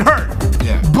 Yeah. It would hurt,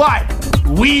 but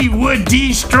we would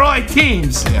destroy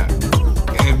teams. Yeah,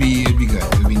 it'd be good.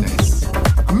 It'd be nice.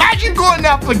 Imagine going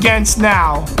up against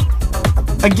that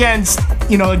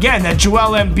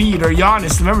Joel Embiid or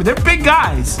Giannis. Remember, they're big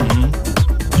guys.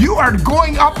 Mm-hmm. You are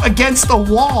going up against the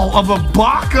wall of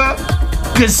Ibaka,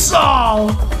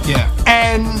 Gasol,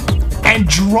 and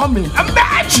Drummond.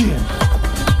 Imagine.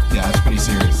 Yeah, that's pretty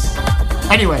serious.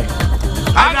 Anyway,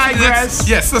 I digress.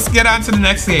 Let's get on to the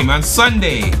next game. On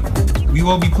Sunday, we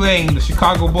will be playing the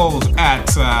Chicago Bulls at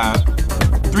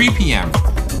 3 p.m.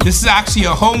 This is actually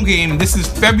a home game. This is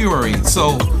February,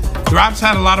 so the Raptors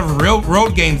had a lot of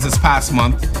road games this past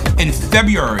month. In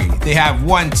February, they have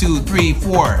 1, 2, 3,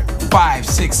 4, 5,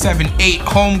 6, 7, 8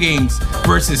 home games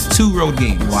versus 2 road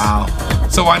games. Wow.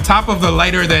 So on top of the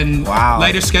lighter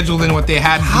schedule than what they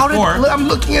had before. I'm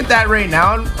looking at that right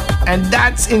now, and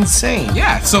that's insane.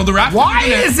 Yeah, so the Raptors. Why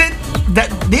is it that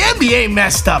the NBA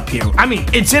messed up here? I mean,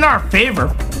 it's in our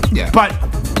favor. Yeah. But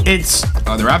it's.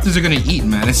 The Raptors are gonna eat,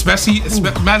 man. Especially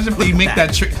imagine if they make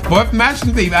that trade. Well, imagine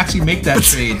if they actually make that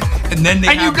trade, and then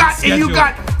you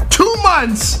got 2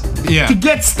 months to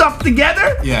get stuff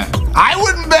together. Yeah. I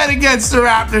wouldn't bet against the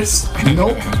Raptors.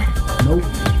 Nope.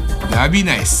 That'd be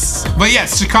nice. But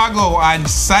yes, Chicago on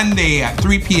Sunday at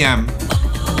 3 p.m.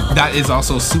 That is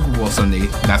also Super Bowl Sunday.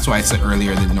 That's why I said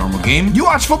earlier the normal game. You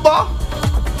watch football?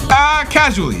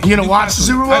 Casually. You gonna watch the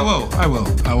Super Bowl? I will.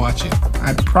 I'll watch it.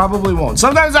 I probably won't.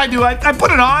 Sometimes I do. I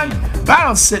put it on, but I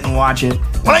don't sit and watch it.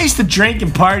 When I used to drink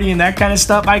and party and that kind of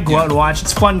stuff, I go out and watch.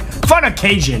 It's fun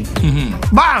occasion.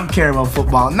 Mm-hmm. But I don't care about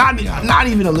football. Not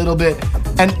even a little bit.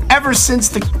 And ever since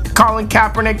the Colin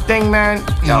Kaepernick thing, man,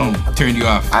 turned you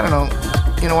off. I don't know.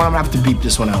 You know what? I'm gonna have to beep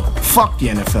this one out. Fuck the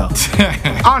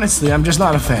NFL. Honestly, I'm just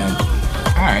not a fan.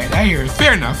 All right, I hear it.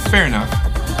 Fair enough.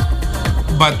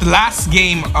 But the last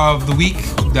game of the week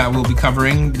that we'll be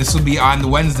covering, this will be on the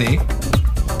Wednesday.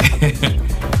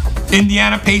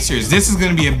 Indiana Pacers. This is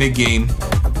going to be a big game.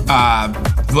 I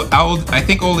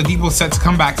think Oladipo's set to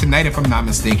come back tonight, if I'm not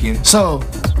mistaken. So,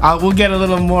 we'll get a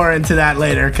little more into that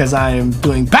later, because I am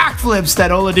doing backflips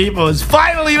that Oladipo is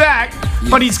finally back,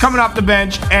 but he's coming off the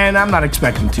bench, and I'm not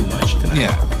expecting too much tonight.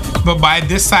 Yeah, but by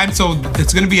this time, so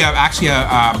it's going to be actually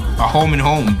a home and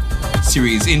home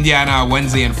series. Indiana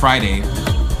Wednesday and Friday.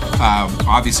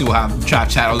 Obviously, we'll have Trap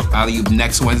Chat Alley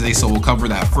next Wednesday, so we'll cover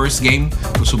that first game,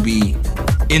 which will be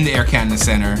in the Air Canada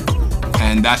Center.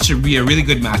 And that should be a really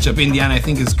good matchup. Indiana, I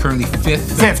think, is currently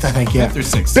 5th. 5th, I think, yeah. 5th or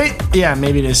 6th. Yeah,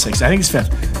 maybe it is 6th. I think it's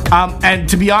 5th. And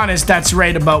to be honest, that's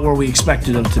right about where we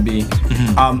expected them to be.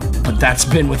 Mm-hmm. But that's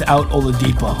been without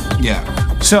Oladipo.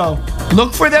 Yeah. So,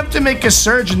 look for them to make a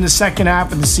surge in the second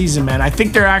half of the season, man. I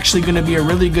think they're actually going to be a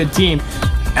really good team.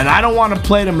 And I don't want to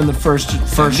play them in the first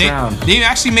round. They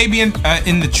actually may be in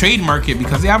the trade market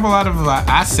because they have a lot of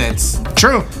assets.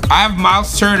 True. I have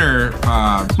Miles Turner.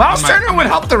 Miles Turner would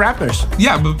help the Raptors.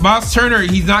 Yeah, but Miles Turner,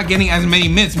 he's not getting as many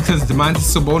minutes because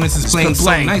Domantas Sabonis is playing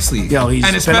so nicely. Yo,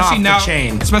 he's been off the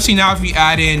chain. Especially now if you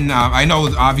add in, I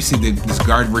know obviously this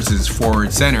guard versus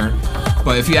forward center,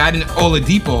 but if you add in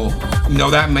Oladipo,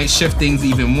 that might shift things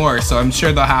even more. So I'm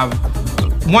sure they'll have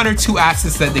 1 or 2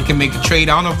 assets that they can make a trade.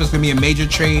 I don't know if it's going to be a major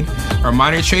trade or a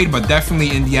minor trade, but definitely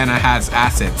Indiana has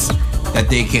assets that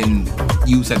they can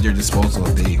use at their disposal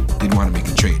if they did want to make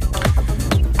a trade.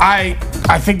 I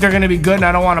think they're going to be good, and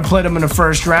I don't want to play them in the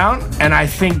first round. And I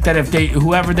think that if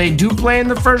whoever they do play in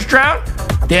the first round,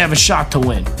 they have a shot to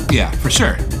win. Yeah, for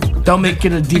sure. They'll make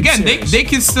it a deep Again, series. they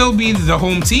can still be the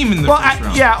home team in the first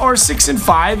round. Yeah, or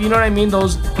 6-5. You know what I mean?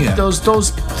 Those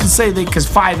to say they because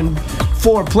 5 and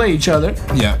 4 play each other.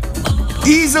 Yeah.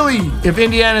 Easily, if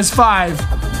Indiana's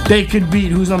 5, they could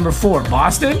beat who's number 4?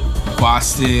 Boston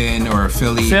or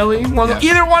Philly. Well,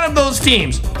 either one of those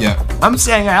teams. Yeah. I'm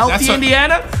saying a healthy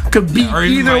Indiana could beat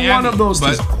either Miami, one of those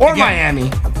teams. Or Miami.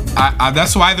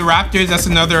 That's why the Raptors, that's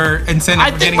another incentive.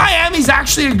 I think Miami's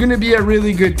actually going to be a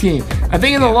really good team. I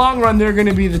think in the long run, they're going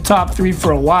to be the top 3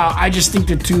 for a while. I just think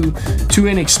they're too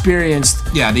inexperienced.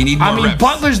 Yeah, they need more reps.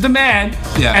 Butler's the man,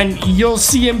 and you'll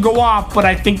see him go off, but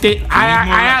I think they need more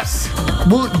reps.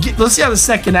 Let's see how the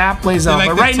second half plays out.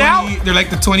 But right now, they're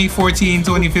like the 2014,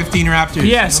 2015 Raptors.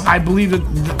 Yes, you know? I believe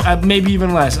that maybe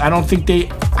even less. I don't think I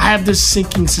have this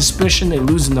sinking suspicion they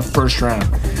lose in the first round.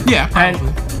 Yeah,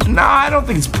 probably. No, I don't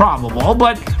think it's probable,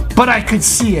 but I could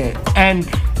see it. And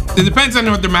it depends on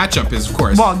what their matchup is, of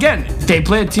course. Well, again, they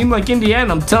play a team like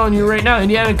Indiana. I'm telling you right now,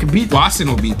 Indiana could beat them. Boston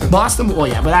will beat them. Well,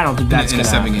 yeah, but I don't think that's going to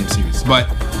happen. In a 7-game series. But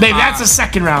that's a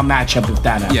second round matchup if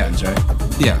that happens, right?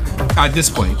 Yeah, at this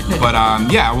point. But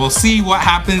we'll see what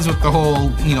happens with the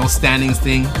whole, standings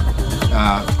thing.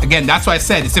 Again, that's why I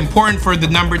said it's important for the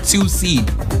number 2 seed.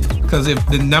 Because if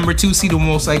the number 2 seed will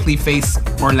most likely face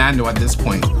Orlando at this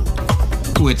point.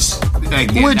 Which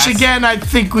again, I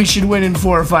think we should win in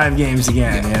 4 or 5 games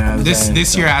again. Yeah.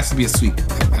 This year has to be a sweep.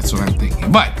 That's what I'm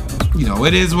thinking. But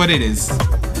it is what it is.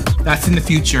 That's in the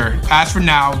future. As for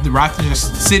now, the Raptors are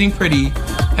sitting pretty,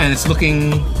 and it's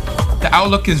looking. The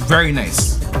outlook is very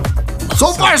nice.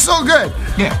 So far, so good.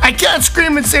 Yeah. I can't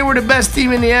scream and say we're the best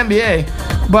team in the NBA,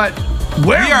 but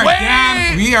we are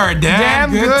a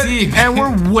damn good team, and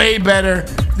we're way better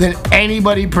than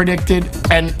anybody predicted,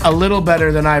 and a little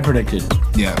better than I predicted.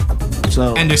 Yeah.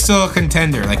 So and they're still a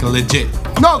contender, like a legit.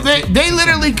 No, they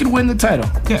literally could win the title.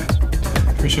 Yeah,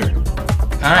 for sure.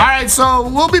 All right, so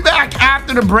we'll be back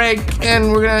after the break,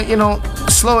 and we're gonna,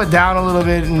 slow it down a little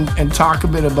bit and talk a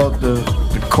bit about the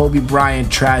Kobe Bryant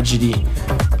tragedy.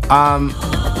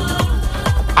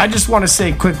 I just want to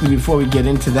say quickly before we get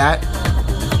into that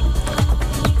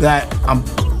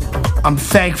I'm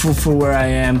thankful for where I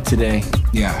am today.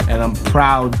 Yeah. And I'm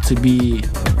proud to be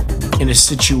in a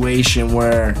situation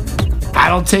where I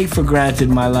don't take for granted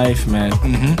my life, man.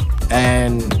 Mm-hmm.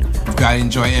 And you've got to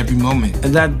enjoy every moment.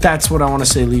 And that's what I want to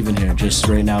say leaving here, just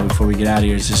right now before we get out of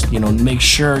here. Is just, make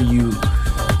sure you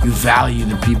value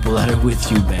the people that are with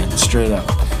you, man. Straight up.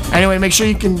 Anyway, make sure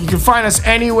you can find us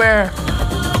anywhere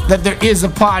that there is a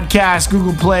podcast: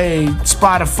 Google Play,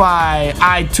 Spotify,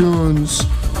 iTunes,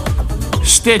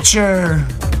 Stitcher,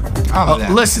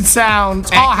 Listen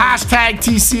Sounds, all hashtag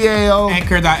TCAO.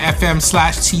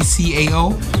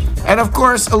 Anchor.fm/TCAO. And of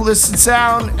course, a Listen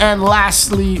Sound. And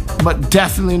lastly, but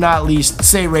definitely not least,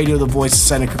 Say Radio, the voice of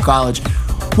Seneca College.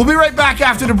 We'll be right back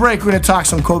after the break. We're going to talk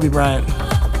some Kobe Bryant.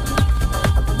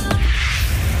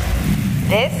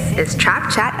 This is Trap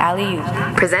Chat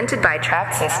Alley-Oop, presented by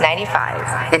Trapped Since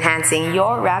 95, enhancing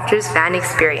your Raptors fan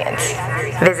experience.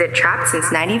 Visit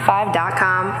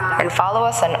TrappedSince95.com and follow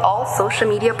us on all social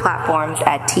media platforms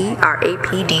at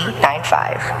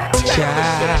TRAPD95.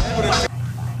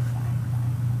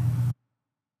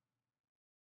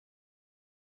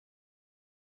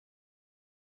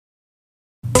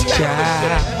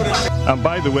 And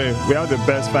by the way, we are the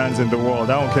best fans in the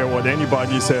world. I don't care what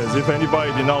anybody says. If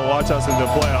anybody did not watch us in the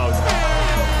playoffs,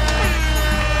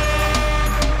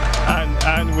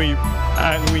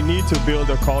 and we need to build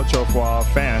a culture for our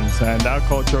fans, and that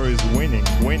culture is winning.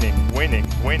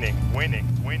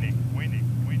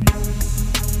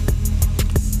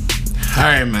 All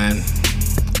right, man.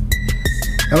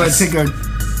 I'm gonna take a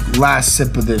last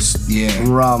sip of this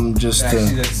rum just to.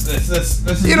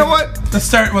 Let's you know what? Let's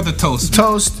start with a toast.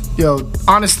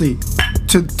 Honestly,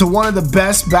 to one of the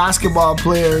best basketball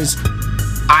players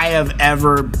I have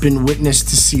ever been witness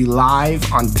to see live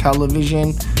on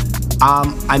television.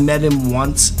 I met him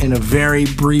once in a very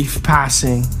brief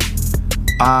passing,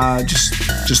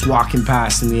 just walking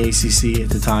past in the ACC at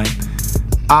the time.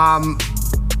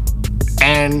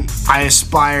 And I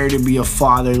aspire to be a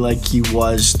father like he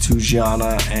was to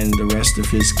Gianna and the rest of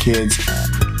his kids.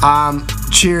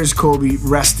 Cheers, Kobe.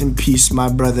 Rest in peace, my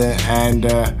brother. And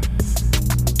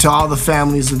to all the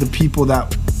families of the people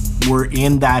that were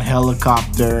in that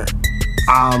helicopter,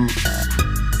 our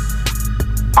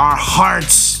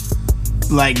hearts,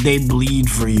 like, they bleed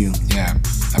for you. Yeah.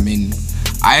 I mean,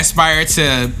 I aspire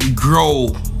to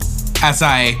grow as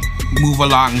I move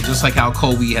along, just like how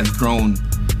Kobe has grown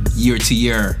year to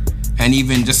year, and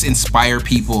even just inspire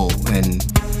people and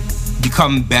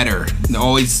become better, and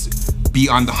always be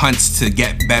on the hunts to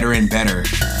get better and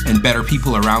better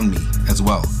people around me as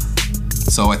well.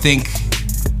 So I think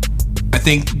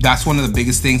that's one of the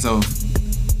biggest things of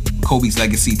Kobe's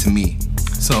legacy to me.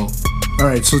 So, all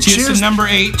right. So cheers to number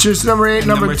 8. Cheers to number 8.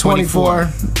 Number 24.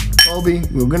 Kobe,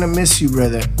 we're gonna miss you,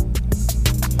 brother.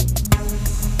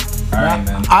 All right,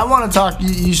 man. I want to talk.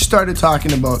 You started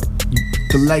talking about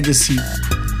the legacy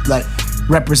that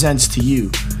represents to you.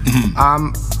 Mm-hmm.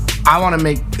 I want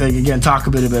to talk a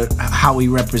bit about how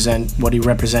what he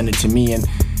represented to me, and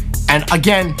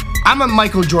again, I'm a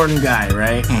Michael Jordan guy,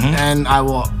 right? Mm-hmm. And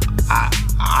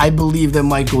I believe that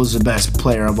Michael is the best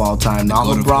player of all time, not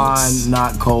LeBron,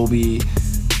 not Kobe,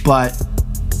 but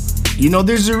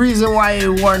there's a reason why he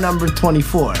wore number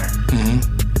 24,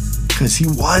 because he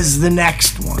was the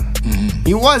next one. Mm-hmm.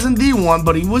 He wasn't the one,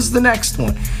 but he was the next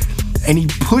one, and he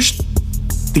pushed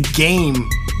the game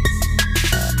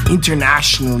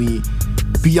internationally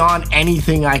beyond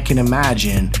anything I can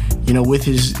imagine, with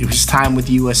his time with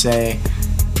USA,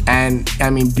 and I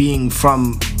mean being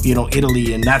from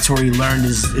Italy, and that's where he learned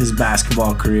his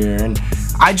basketball career. And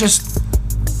I guess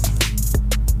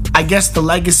the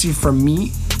legacy for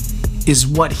me is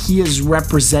what he has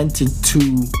represented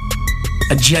to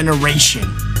a generation.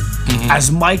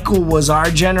 As Michael was our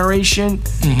generation,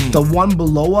 the one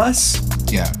below us,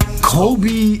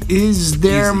 Kobe is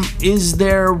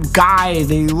their guy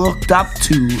they looked up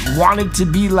to, wanted to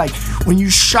be like. When you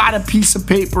shot a piece of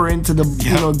paper into the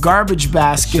garbage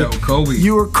basket, Kobe.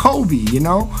 You were Kobe,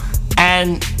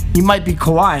 and you might be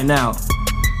Kawhi now,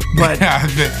 but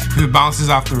it bounces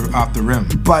off the rim.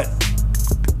 But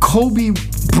Kobe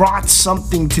brought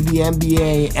something to the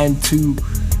NBA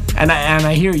and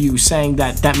I hear you saying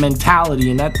that mentality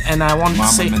and I want to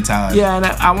say mentality. Yeah, and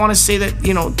I want to say that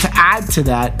to add to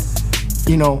that,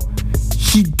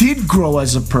 he did grow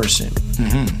as a person.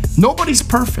 Nobody's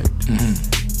perfect,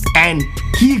 and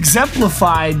he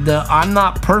exemplified the I'm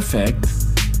not perfect,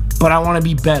 but I want to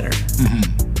be better.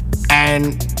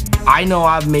 And I know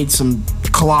I've made some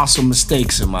colossal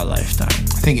mistakes in my lifetime.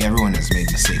 I think everyone has made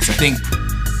mistakes. I think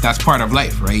that's part of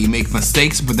life, right? You make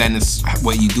mistakes, but then it's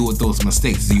what you do with those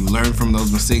mistakes. Do you learn from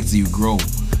those mistakes? Do you grow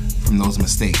from those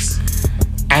mistakes?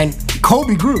 And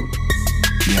Kobe grew.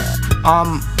 Yeah.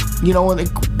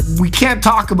 We can't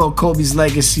talk about Kobe's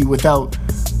legacy without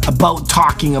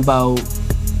talking about,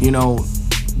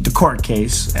 the court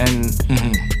case. And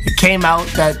it came out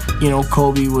that,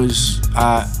 Kobe was,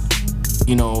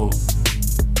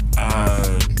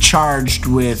 charged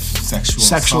with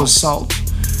sexual assault.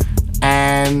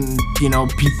 And,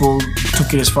 people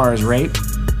took it as far as rape.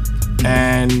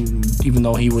 And even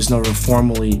though he was never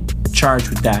formally charged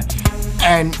with that.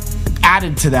 And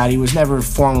added to that, he was never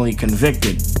formally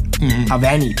convicted of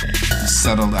anything.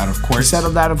 Settled out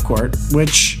of court.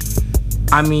 Which,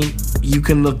 I mean, you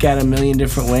can look at a million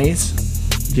different ways,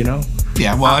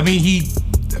 Yeah, well, I mean,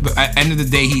 at the end of the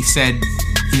day, he said,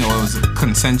 it was a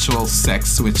consensual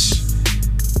sex, which,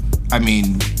 I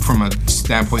mean, from a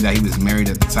standpoint that he was married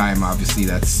at the time, obviously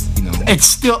that's, It's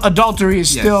still, adultery is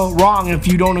still wrong if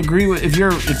you don't agree with, if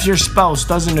your spouse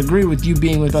doesn't agree with you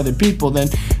being with other people, then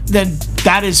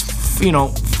that is,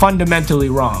 fundamentally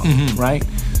wrong, right?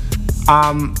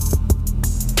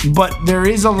 But there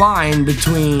is a line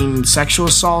between sexual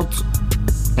assault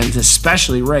and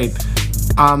especially rape,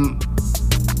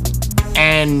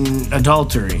 and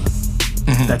adultery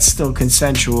that's still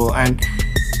consensual. And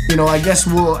I guess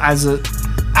we'll, as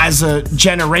a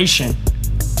generation,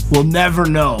 we'll never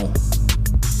know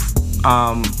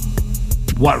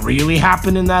what really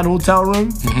happened in that hotel room,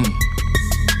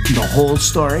 the whole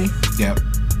story. Yep.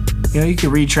 You can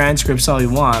read transcripts all you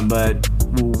want, but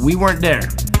we weren't there.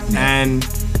 And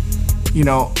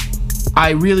I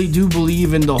really do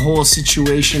believe in the whole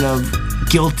situation of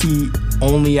guilty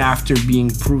only after being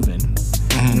proven.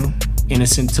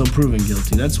 Innocent till proven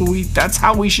guilty. That's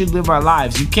how we should live our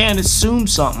lives. You can't assume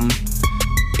something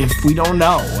if we don't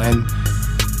know.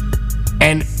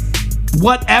 And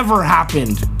whatever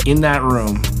happened in that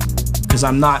room, because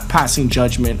I'm not passing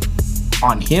judgment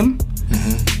on him,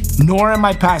 nor am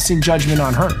I passing judgment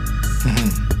on her.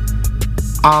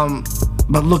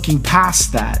 But looking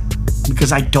past that,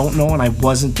 because I don't know and I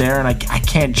wasn't there and I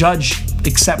can't judge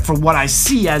except for what I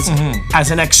see as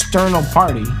an external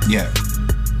party. Yeah.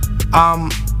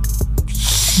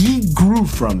 He grew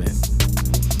from it.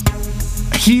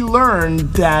 He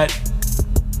learned that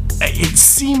it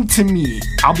seemed to me,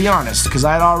 I'll be honest, because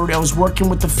I was working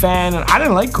with the fan and I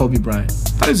didn't like Kobe Bryant. I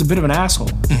thought he was a bit of an asshole.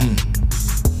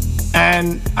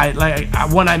 And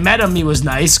when I met him, he was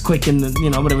nice, quick,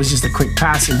 but it was just a quick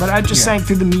passing. But I just sang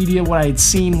through the media what I had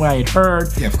seen, what I had heard.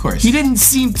 Yeah, of course. He didn't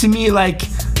seem to me like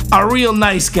a real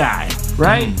nice guy.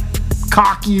 right?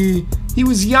 Cocky. He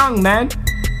was young, man.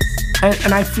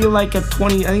 And I feel like at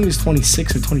 20, I think he was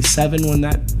 26 or 27 when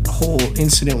that whole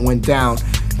incident went down.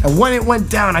 And when it went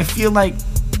down, I feel like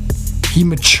he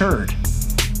matured.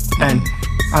 And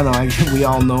I don't know, we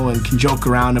all know and can joke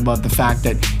around about the fact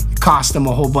that it cost him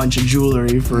a whole bunch of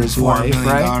jewelry for his wife,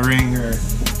 right? $4 million ring or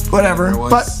whatever.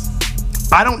 But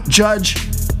I don't judge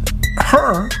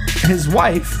her, his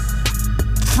wife,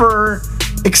 for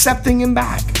accepting him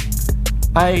back.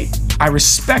 I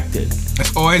respect it.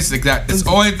 That's always like that.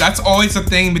 That's always a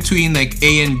thing between like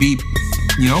A and B,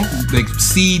 you know, like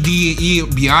C, D, E,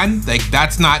 beyond. Like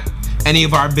that's not any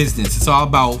of our business. It's all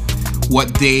about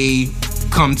what they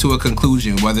come to a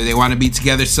conclusion, whether they want to be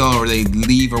together still or they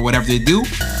leave or whatever they do.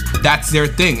 That's their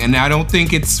thing, and I don't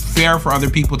think it's fair for other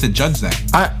people to judge that.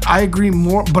 I agree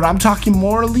more, but I'm talking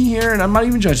morally here, and I'm not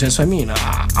even judging. That's what I mean.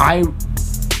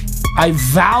 I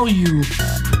value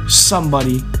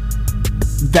somebody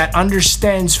that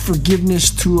understands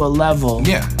forgiveness to a level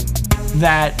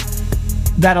that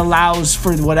allows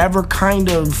for whatever kind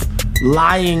of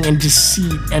lying and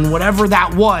deceit and whatever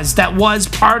that was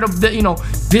part of the, you know,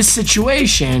 this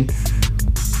situation,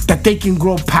 that they can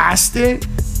grow past it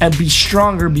and be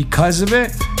stronger because of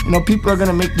it. You know, people are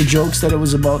gonna make the jokes that it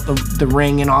was about the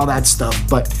ring and all that stuff,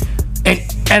 but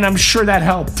and I'm sure that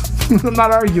helped. I'm not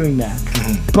arguing that,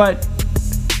 but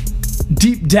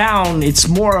deep down, it's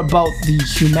more about the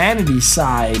humanity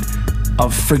side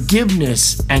of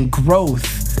forgiveness and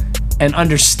growth and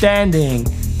understanding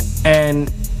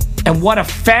and what a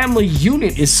family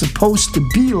unit is supposed to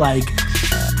be like.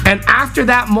 And after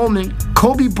that moment,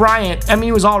 Kobe Bryant, I mean,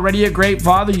 he was already a great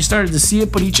father. You started to see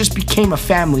it, but he just became a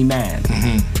family man.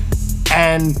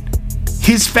 And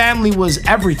his family was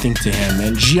everything to him.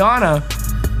 And Gianna,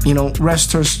 you know,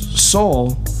 rest her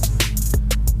soul,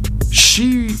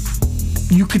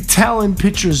 you could tell in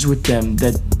pictures with them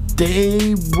that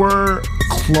they were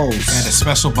close. They had a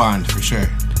special bond for sure.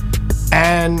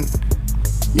 And,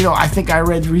 you know, I think I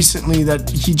read recently that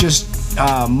he just,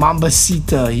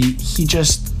 Mambacita, he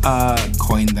just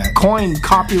coined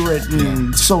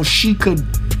copyright so she could,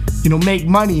 you know, make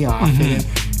money off it.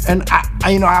 And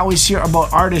I, you know, I always hear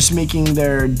about artists making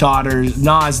their daughters.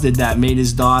 Nas did that, made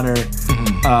his daughter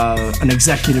an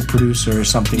executive producer or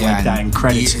something like that, and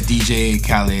credits DJ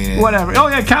Khaled, whatever. Oh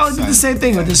yeah, Khaled did the same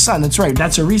thing with his son. That's right.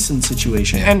 That's a recent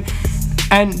situation,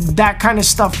 and that kind of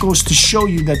stuff goes to show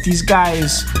you that these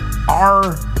guys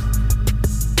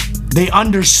they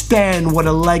understand what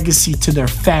a legacy to their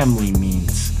family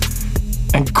means,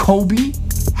 and Kobe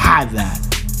had that.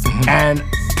 And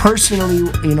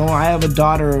personally, you know, I have a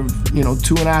daughter of, you know,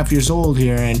 2.5 years old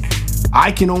here, and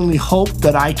I can only hope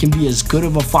that I can be as good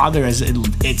of a father as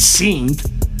it seemed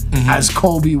as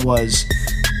Kobe was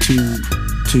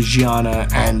to Gianna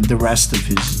and the rest of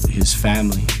his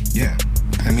family. Yeah,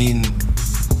 I mean,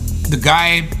 the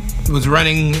guy was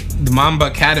running the Mamba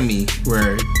Academy,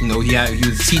 where, you know, he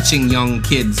was teaching young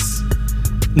kids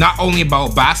not only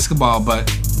about basketball but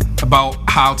about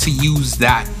how to use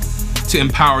that to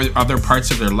empower other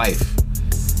parts of their life.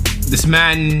 This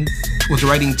man was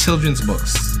writing children's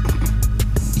books.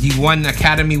 He won an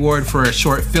Academy Award for a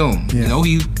short film. You know,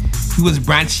 he was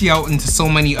branching out into so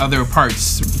many other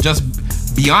parts, just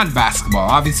beyond basketball.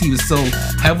 Obviously, he was still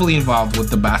heavily involved with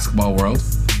the basketball world,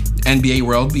 NBA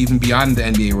world, even beyond the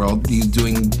NBA world. He was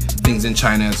doing things in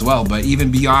China as well, but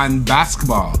even beyond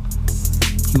basketball,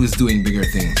 he was doing bigger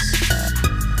things.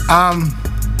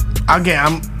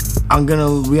 Again,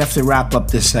 we have to wrap up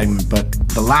this segment, but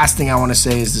the last thing I want to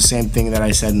say is the same thing that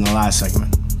I said in the last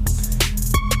segment.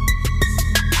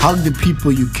 Hug the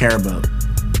people you care about,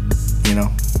 you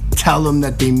know? Tell them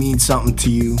that they mean something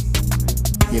to you,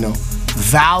 you know?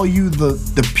 Value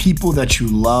the people that you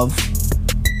love,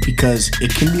 because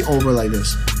it can be over like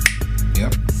this.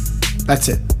 Yep. That's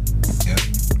it. Yep.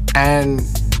 And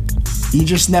you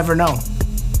just never know.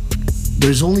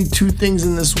 There's only two things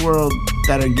in this world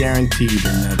that are guaranteed,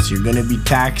 and that's you're gonna be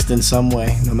taxed in some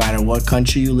way, no matter what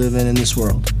country you live in this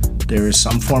world. There is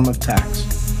some form of tax.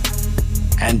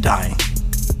 And dying.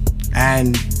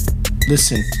 And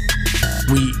listen,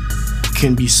 we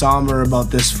can be somber about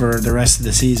this for the rest of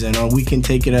the season, or we can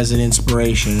take it as an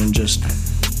inspiration and just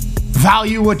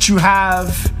value what you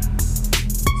have.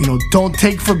 You know, don't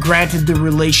take for granted the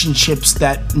relationships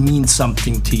that mean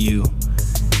something to you,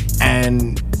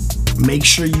 and make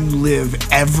sure you live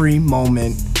every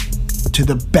moment to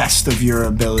the best of your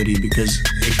ability, because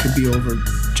it could be over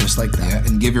just like that. Yeah,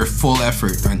 and give your full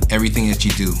effort on everything that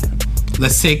you do.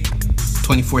 Let's take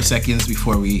 24 seconds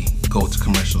before we go to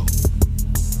commercial.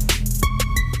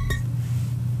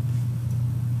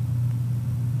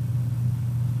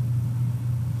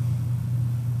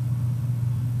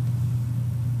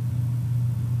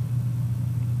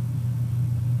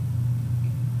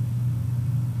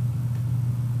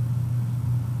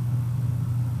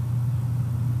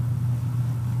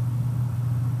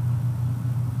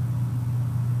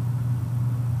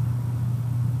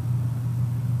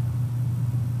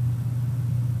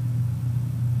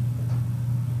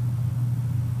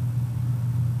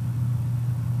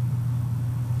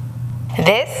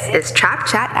 This is Trap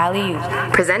Chat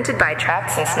Alley-Oop, presented by Trap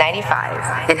Since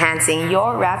 95, enhancing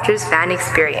your Raptors fan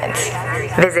experience.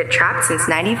 Visit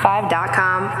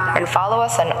TrapSince95.com and follow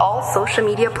us on all social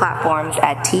media platforms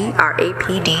at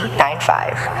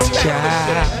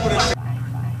TRAPD95.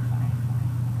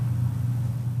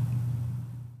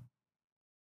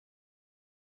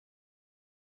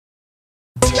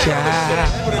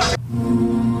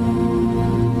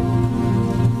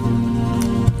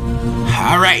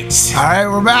 All right,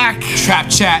 we're back. Trap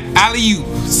Chat Alley-Oop,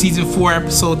 season 4,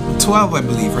 episode 12, I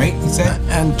believe, right? You said.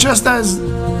 And just as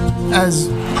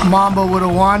Mamba would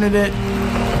have wanted it,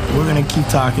 we're gonna keep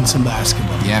talking some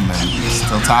basketball. Yeah, man.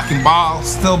 Still talking ball,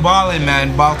 still balling,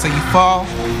 man. Ball till you fall.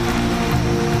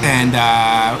 And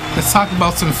let's talk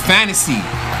about some fantasy.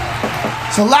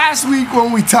 So last week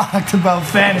when we talked about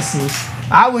fantasy,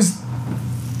 I was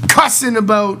cussing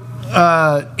about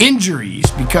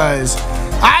injuries because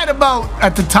I had about,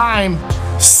 at the time,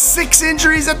 6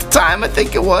 injuries at the time, I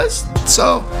think it was.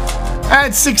 So I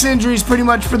had 6 injuries pretty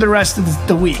much for the rest of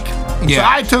the week. Yeah. So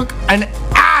I took an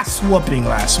ass whooping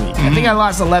last week. I think I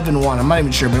lost 11-1. I'm not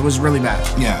even sure, but it was really bad.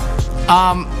 Yeah.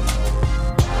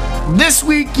 This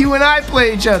week, you and I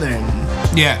play each other.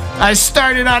 Yeah. I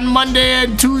started on Monday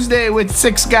and Tuesday with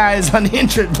 6 guys on the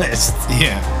injured list.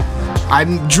 Yeah. I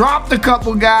dropped a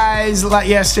couple guys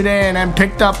yesterday and then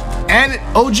picked up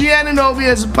OG Anunoby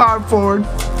as a power forward.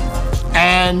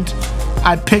 And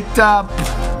I picked up...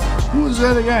 Who was the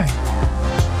other guy?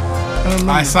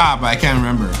 I saw it, but I can't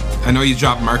remember. I know you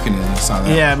dropped Markkanen. I saw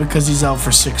that. Yeah, because he's out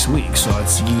for 6 weeks, so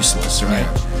it's useless, right?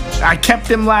 Yeah. I kept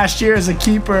him last year as a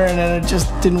keeper, and then it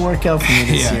just didn't work out for me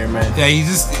this year, man. Yeah, he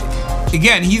just...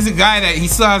 Again, he's a guy that he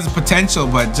still has potential,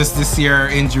 but just this year,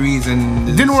 injuries and...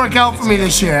 It didn't work out for me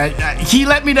this year. He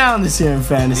let me down this year in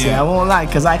fantasy. Yeah. I won't lie,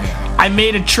 because I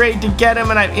made a trade to get him,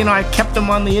 and I kept him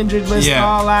on the injured list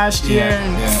all last year.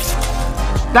 And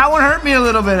that one hurt me a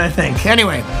little bit, I think.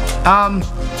 Anyway, I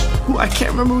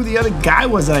can't remember who the other guy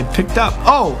was that I picked up.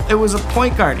 Oh, it was a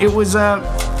point guard. It was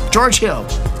George Hill.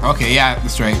 Okay, yeah,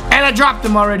 that's right. And I dropped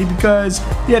him already because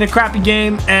he had a crappy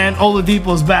game and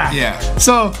Oladipo's back. Yeah.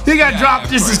 So he got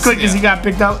dropped just as quick as he got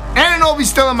picked up. Anunoby's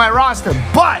still on my roster,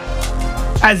 but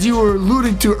as you were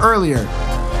alluding to earlier,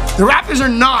 the Raptors are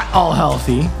not all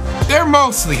healthy. They're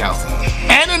mostly healthy.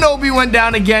 Anunoby went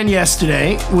down again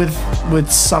yesterday with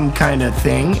some kind of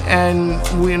thing, and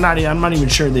I'm not even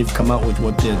sure they've come out with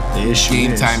what the issue is.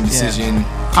 Game time decision.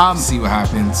 Yeah. See what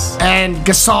happens. And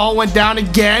Gasol went down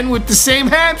again with the same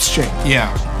hamstring.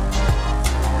 Yeah.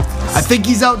 I think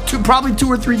he's out probably 2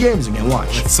 or 3 games again.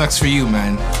 Watch. It sucks for you,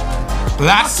 man.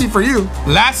 Lucky for you.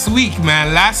 Last week,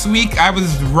 man. Last week I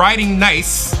was riding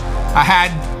nice.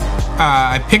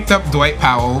 I picked up Dwight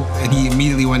Powell, and he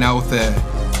immediately went out with a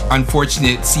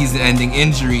unfortunate season-ending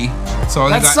injury. So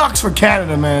that sucks for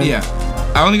Canada, man. Yeah.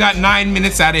 I only got 9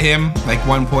 minutes out of him, like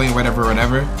 1 point,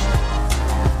 whatever.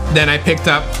 Then I picked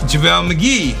up JaVale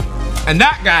McGee, and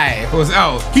that guy was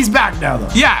out. He's back now, though.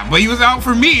 Yeah, but he was out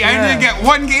for me. I didn't get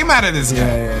 1 game out of this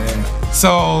guy. Yeah.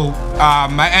 So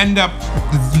I end up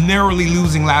narrowly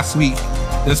losing last week,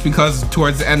 just because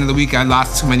towards the end of the week I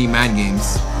lost too many man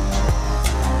games.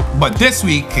 But this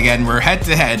week, again, we're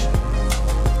head-to-head.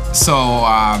 So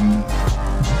I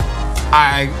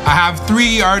have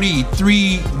 3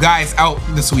 guys out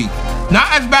this week. Not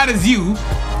as bad as you,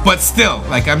 but still,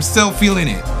 I'm still feeling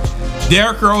it.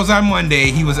 Derrick Rose on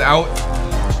Monday, he was out.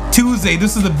 Tuesday,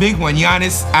 this is the big one,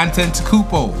 Giannis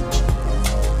Antetokounmpo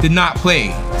did not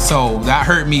play, so that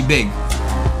hurt me big.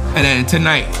 And then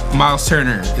tonight, Miles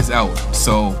Turner is out.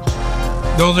 So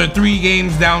those are 3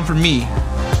 games down for me.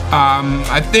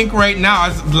 I think right now,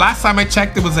 last time I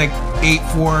checked, it was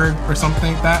 8-4 or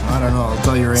something like that. I don't know. I'll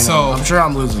tell you right now. I'm sure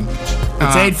I'm losing. It's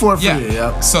 8-4 for you.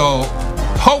 Yep. So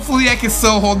hopefully I can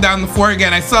still hold down the 4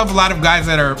 again. I still have a lot of guys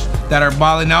that are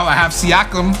balling out. I have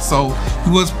Siakam, so he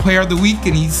was player of the week,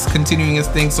 and he's continuing his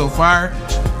thing so far.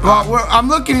 Well, I'm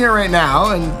looking here right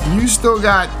now, and you still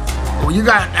got. Well, you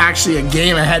got actually a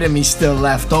game ahead of me still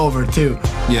left over too.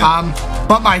 Yeah.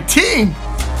 But my team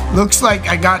looks like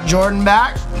I got Jordan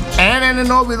back, and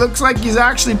Anunoby looks like he's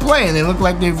actually playing. They look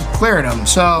like they've cleared him.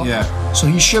 So So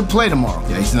he should play tomorrow.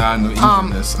 Yeah, he's not on the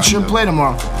He should play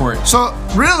tomorrow. Report. So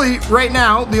really, right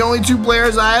now, the only 2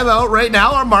 players I have out right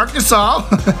now are Marc Gasol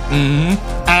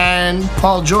and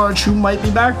Paul George, who might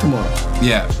be back tomorrow.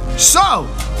 Yeah. So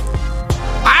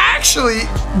I actually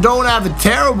don't have a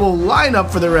terrible lineup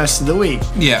for the rest of the week.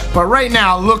 Yeah. But right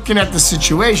now, looking at the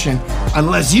situation,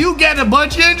 unless you get a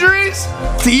bunch of injuries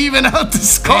to even out the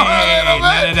score a little bit,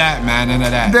 none of that, man, none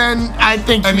of that. Then I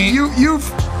think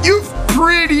you've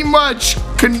pretty much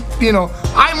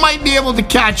I might be able to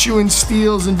catch you in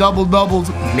steals and double-doubles,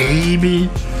 maybe.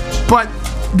 But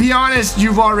be honest,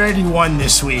 you've already won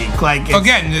this week. Like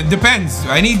again, it depends.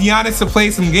 I need Giannis to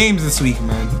play some games this week,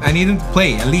 man. I need him to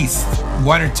play at least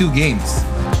 1 or 2 games.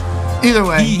 Either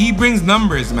way, he brings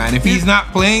numbers, man. If he's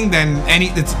not playing, then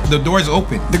the door's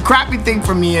open. The crappy thing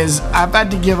for me is I've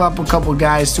had to give up a couple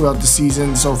guys throughout the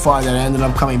season so far that ended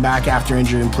up coming back after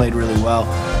injury and played really well.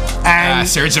 And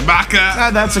Serge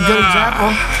Ibaka. That's a good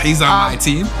example. He's on my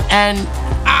team. And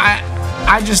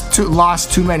I just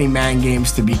lost too many man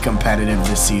games to be competitive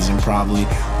this season, probably.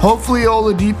 Hopefully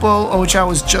Oladipo, which I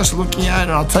was just looking at,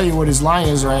 and I'll tell you what his line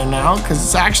is right now, because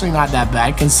it's actually not that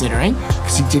bad considering,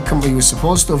 because he was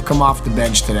supposed to have come off the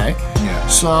bench today. Yeah.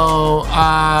 So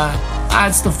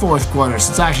it's the fourth quarter,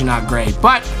 so it's actually not great.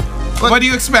 But what do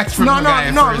you expect from the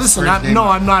guy?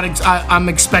 I'm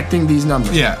expecting these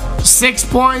numbers. Yeah. 6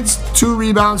 points, 2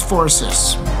 rebounds, 4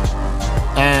 assists,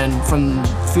 and from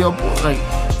field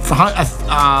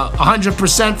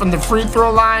 100% from the free throw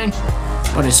line,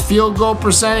 but his field goal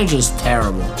percentage is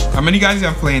terrible. How many guys you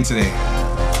have playing today? I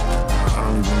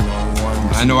don't even know. 1,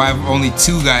 2, I know I have only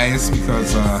 2 guys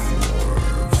because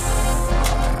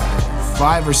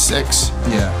 5 or 6.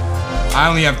 Yeah. I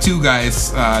only have 2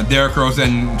 guys, Derrick Rose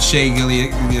and Shai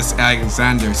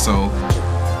Gilgeous-Alexander. So,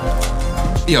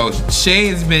 Shai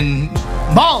has been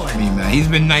balling me, man. He's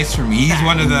been nice for me. He's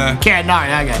one of the can't deny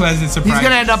that guy. Pleasant surprises. He's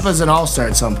gonna end up as an all-star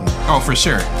at some point. Oh, for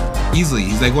sure, easily.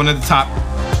 He's like one of the top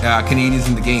Canadians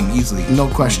in the game, easily. No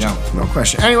question. No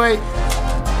question. Anyway,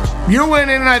 you're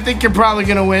winning, and I think you're probably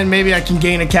gonna win. Maybe I can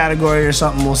gain a category or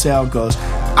something. We'll see how it goes.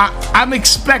 I'm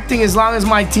expecting, as long as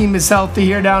my team is healthy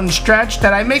here down the stretch,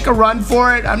 that I make a run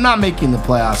for it. I'm not making the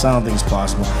playoffs. I don't think it's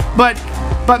possible.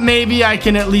 But maybe I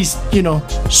can at least,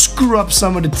 screw up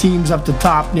some of the teams up the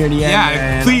top near the end.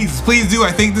 Yeah, please do.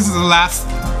 I think this is the last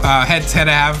head-to-head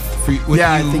I have with you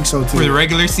I think so too. For the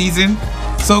regular season.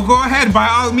 So go ahead, by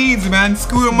all means, man.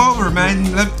 Screw them over, man.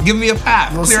 Give me a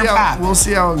path. Clear path. We'll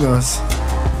see how it goes.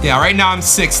 Yeah, right now I'm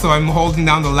 6th, so I'm holding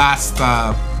down the last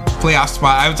playoff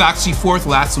spot. I was actually 4th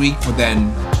last week, but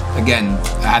then, again,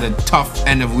 I had a tough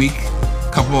end of week.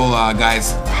 A couple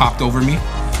guys hopped over me.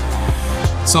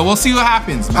 So we'll see what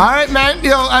happens, man. All right, man.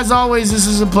 As always, this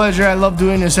is a pleasure. I love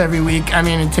doing this every week. I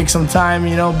mean, it takes some time,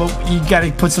 but you got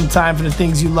to put some time for the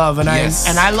things you love. And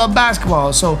I love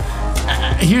basketball. So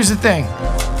here's the thing.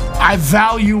 I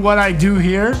value what I do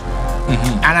here,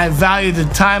 and I value the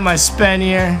time I spend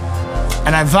here,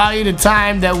 and I value the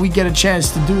time that we get a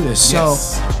chance to do this. So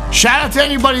shout out to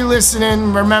anybody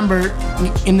listening. Remember,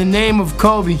 in the name of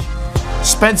Kobe,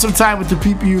 spend some time with the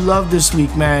people you love this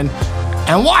week, man.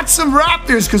 And watch some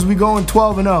Raptors, because we're going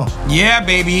 12-0. Yeah,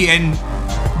 baby. And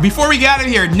before we get out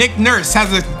of here, Nick Nurse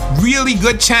has a really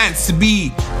good chance to be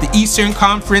the Eastern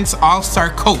Conference All-Star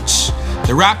coach.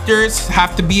 The Raptors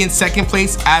have to be in 2nd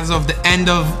place as of the end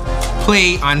of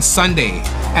play on Sunday.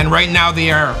 And right now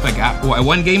they are like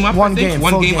 1 game up. One game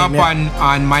up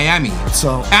on Miami.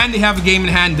 And they have a game in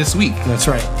hand this week. That's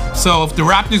right. So if the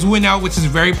Raptors win out, which is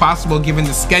very possible given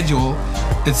the schedule,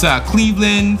 it's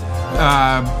Cleveland,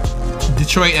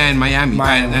 Detroit, and Miami.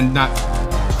 And not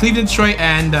Cleveland, Detroit,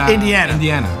 and Indiana.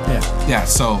 Yeah.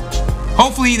 So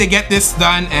hopefully they get this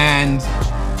done, and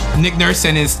Nick Nurse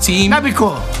and his team. That'd be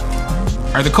cool.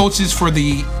 Are the coaches for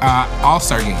the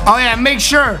All-Star game. Oh yeah, make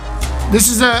sure. This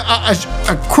is a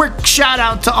quick shout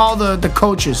out to all the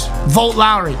coaches. Vote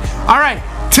Lowry. All right,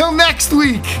 till next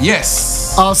week.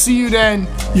 Yes. I'll see you then.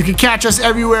 You can catch us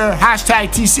everywhere.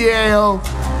 #TCAO.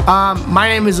 My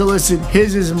name is Illicit.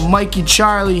 His is Mikey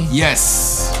Charlie.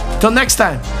 Yes. Till next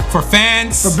time. For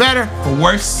fans. For better. For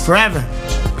worse. Forever.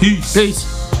 Peace. Peace.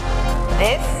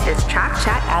 This is Trap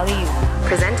Chat Alley-Oop,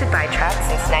 presented by Trap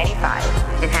Since 95,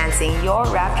 enhancing your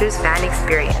Raptors fan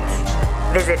experience.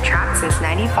 Visit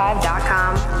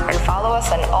TrapSince95.com and follow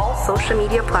us on all social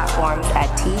media platforms at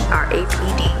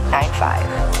TRAPD95.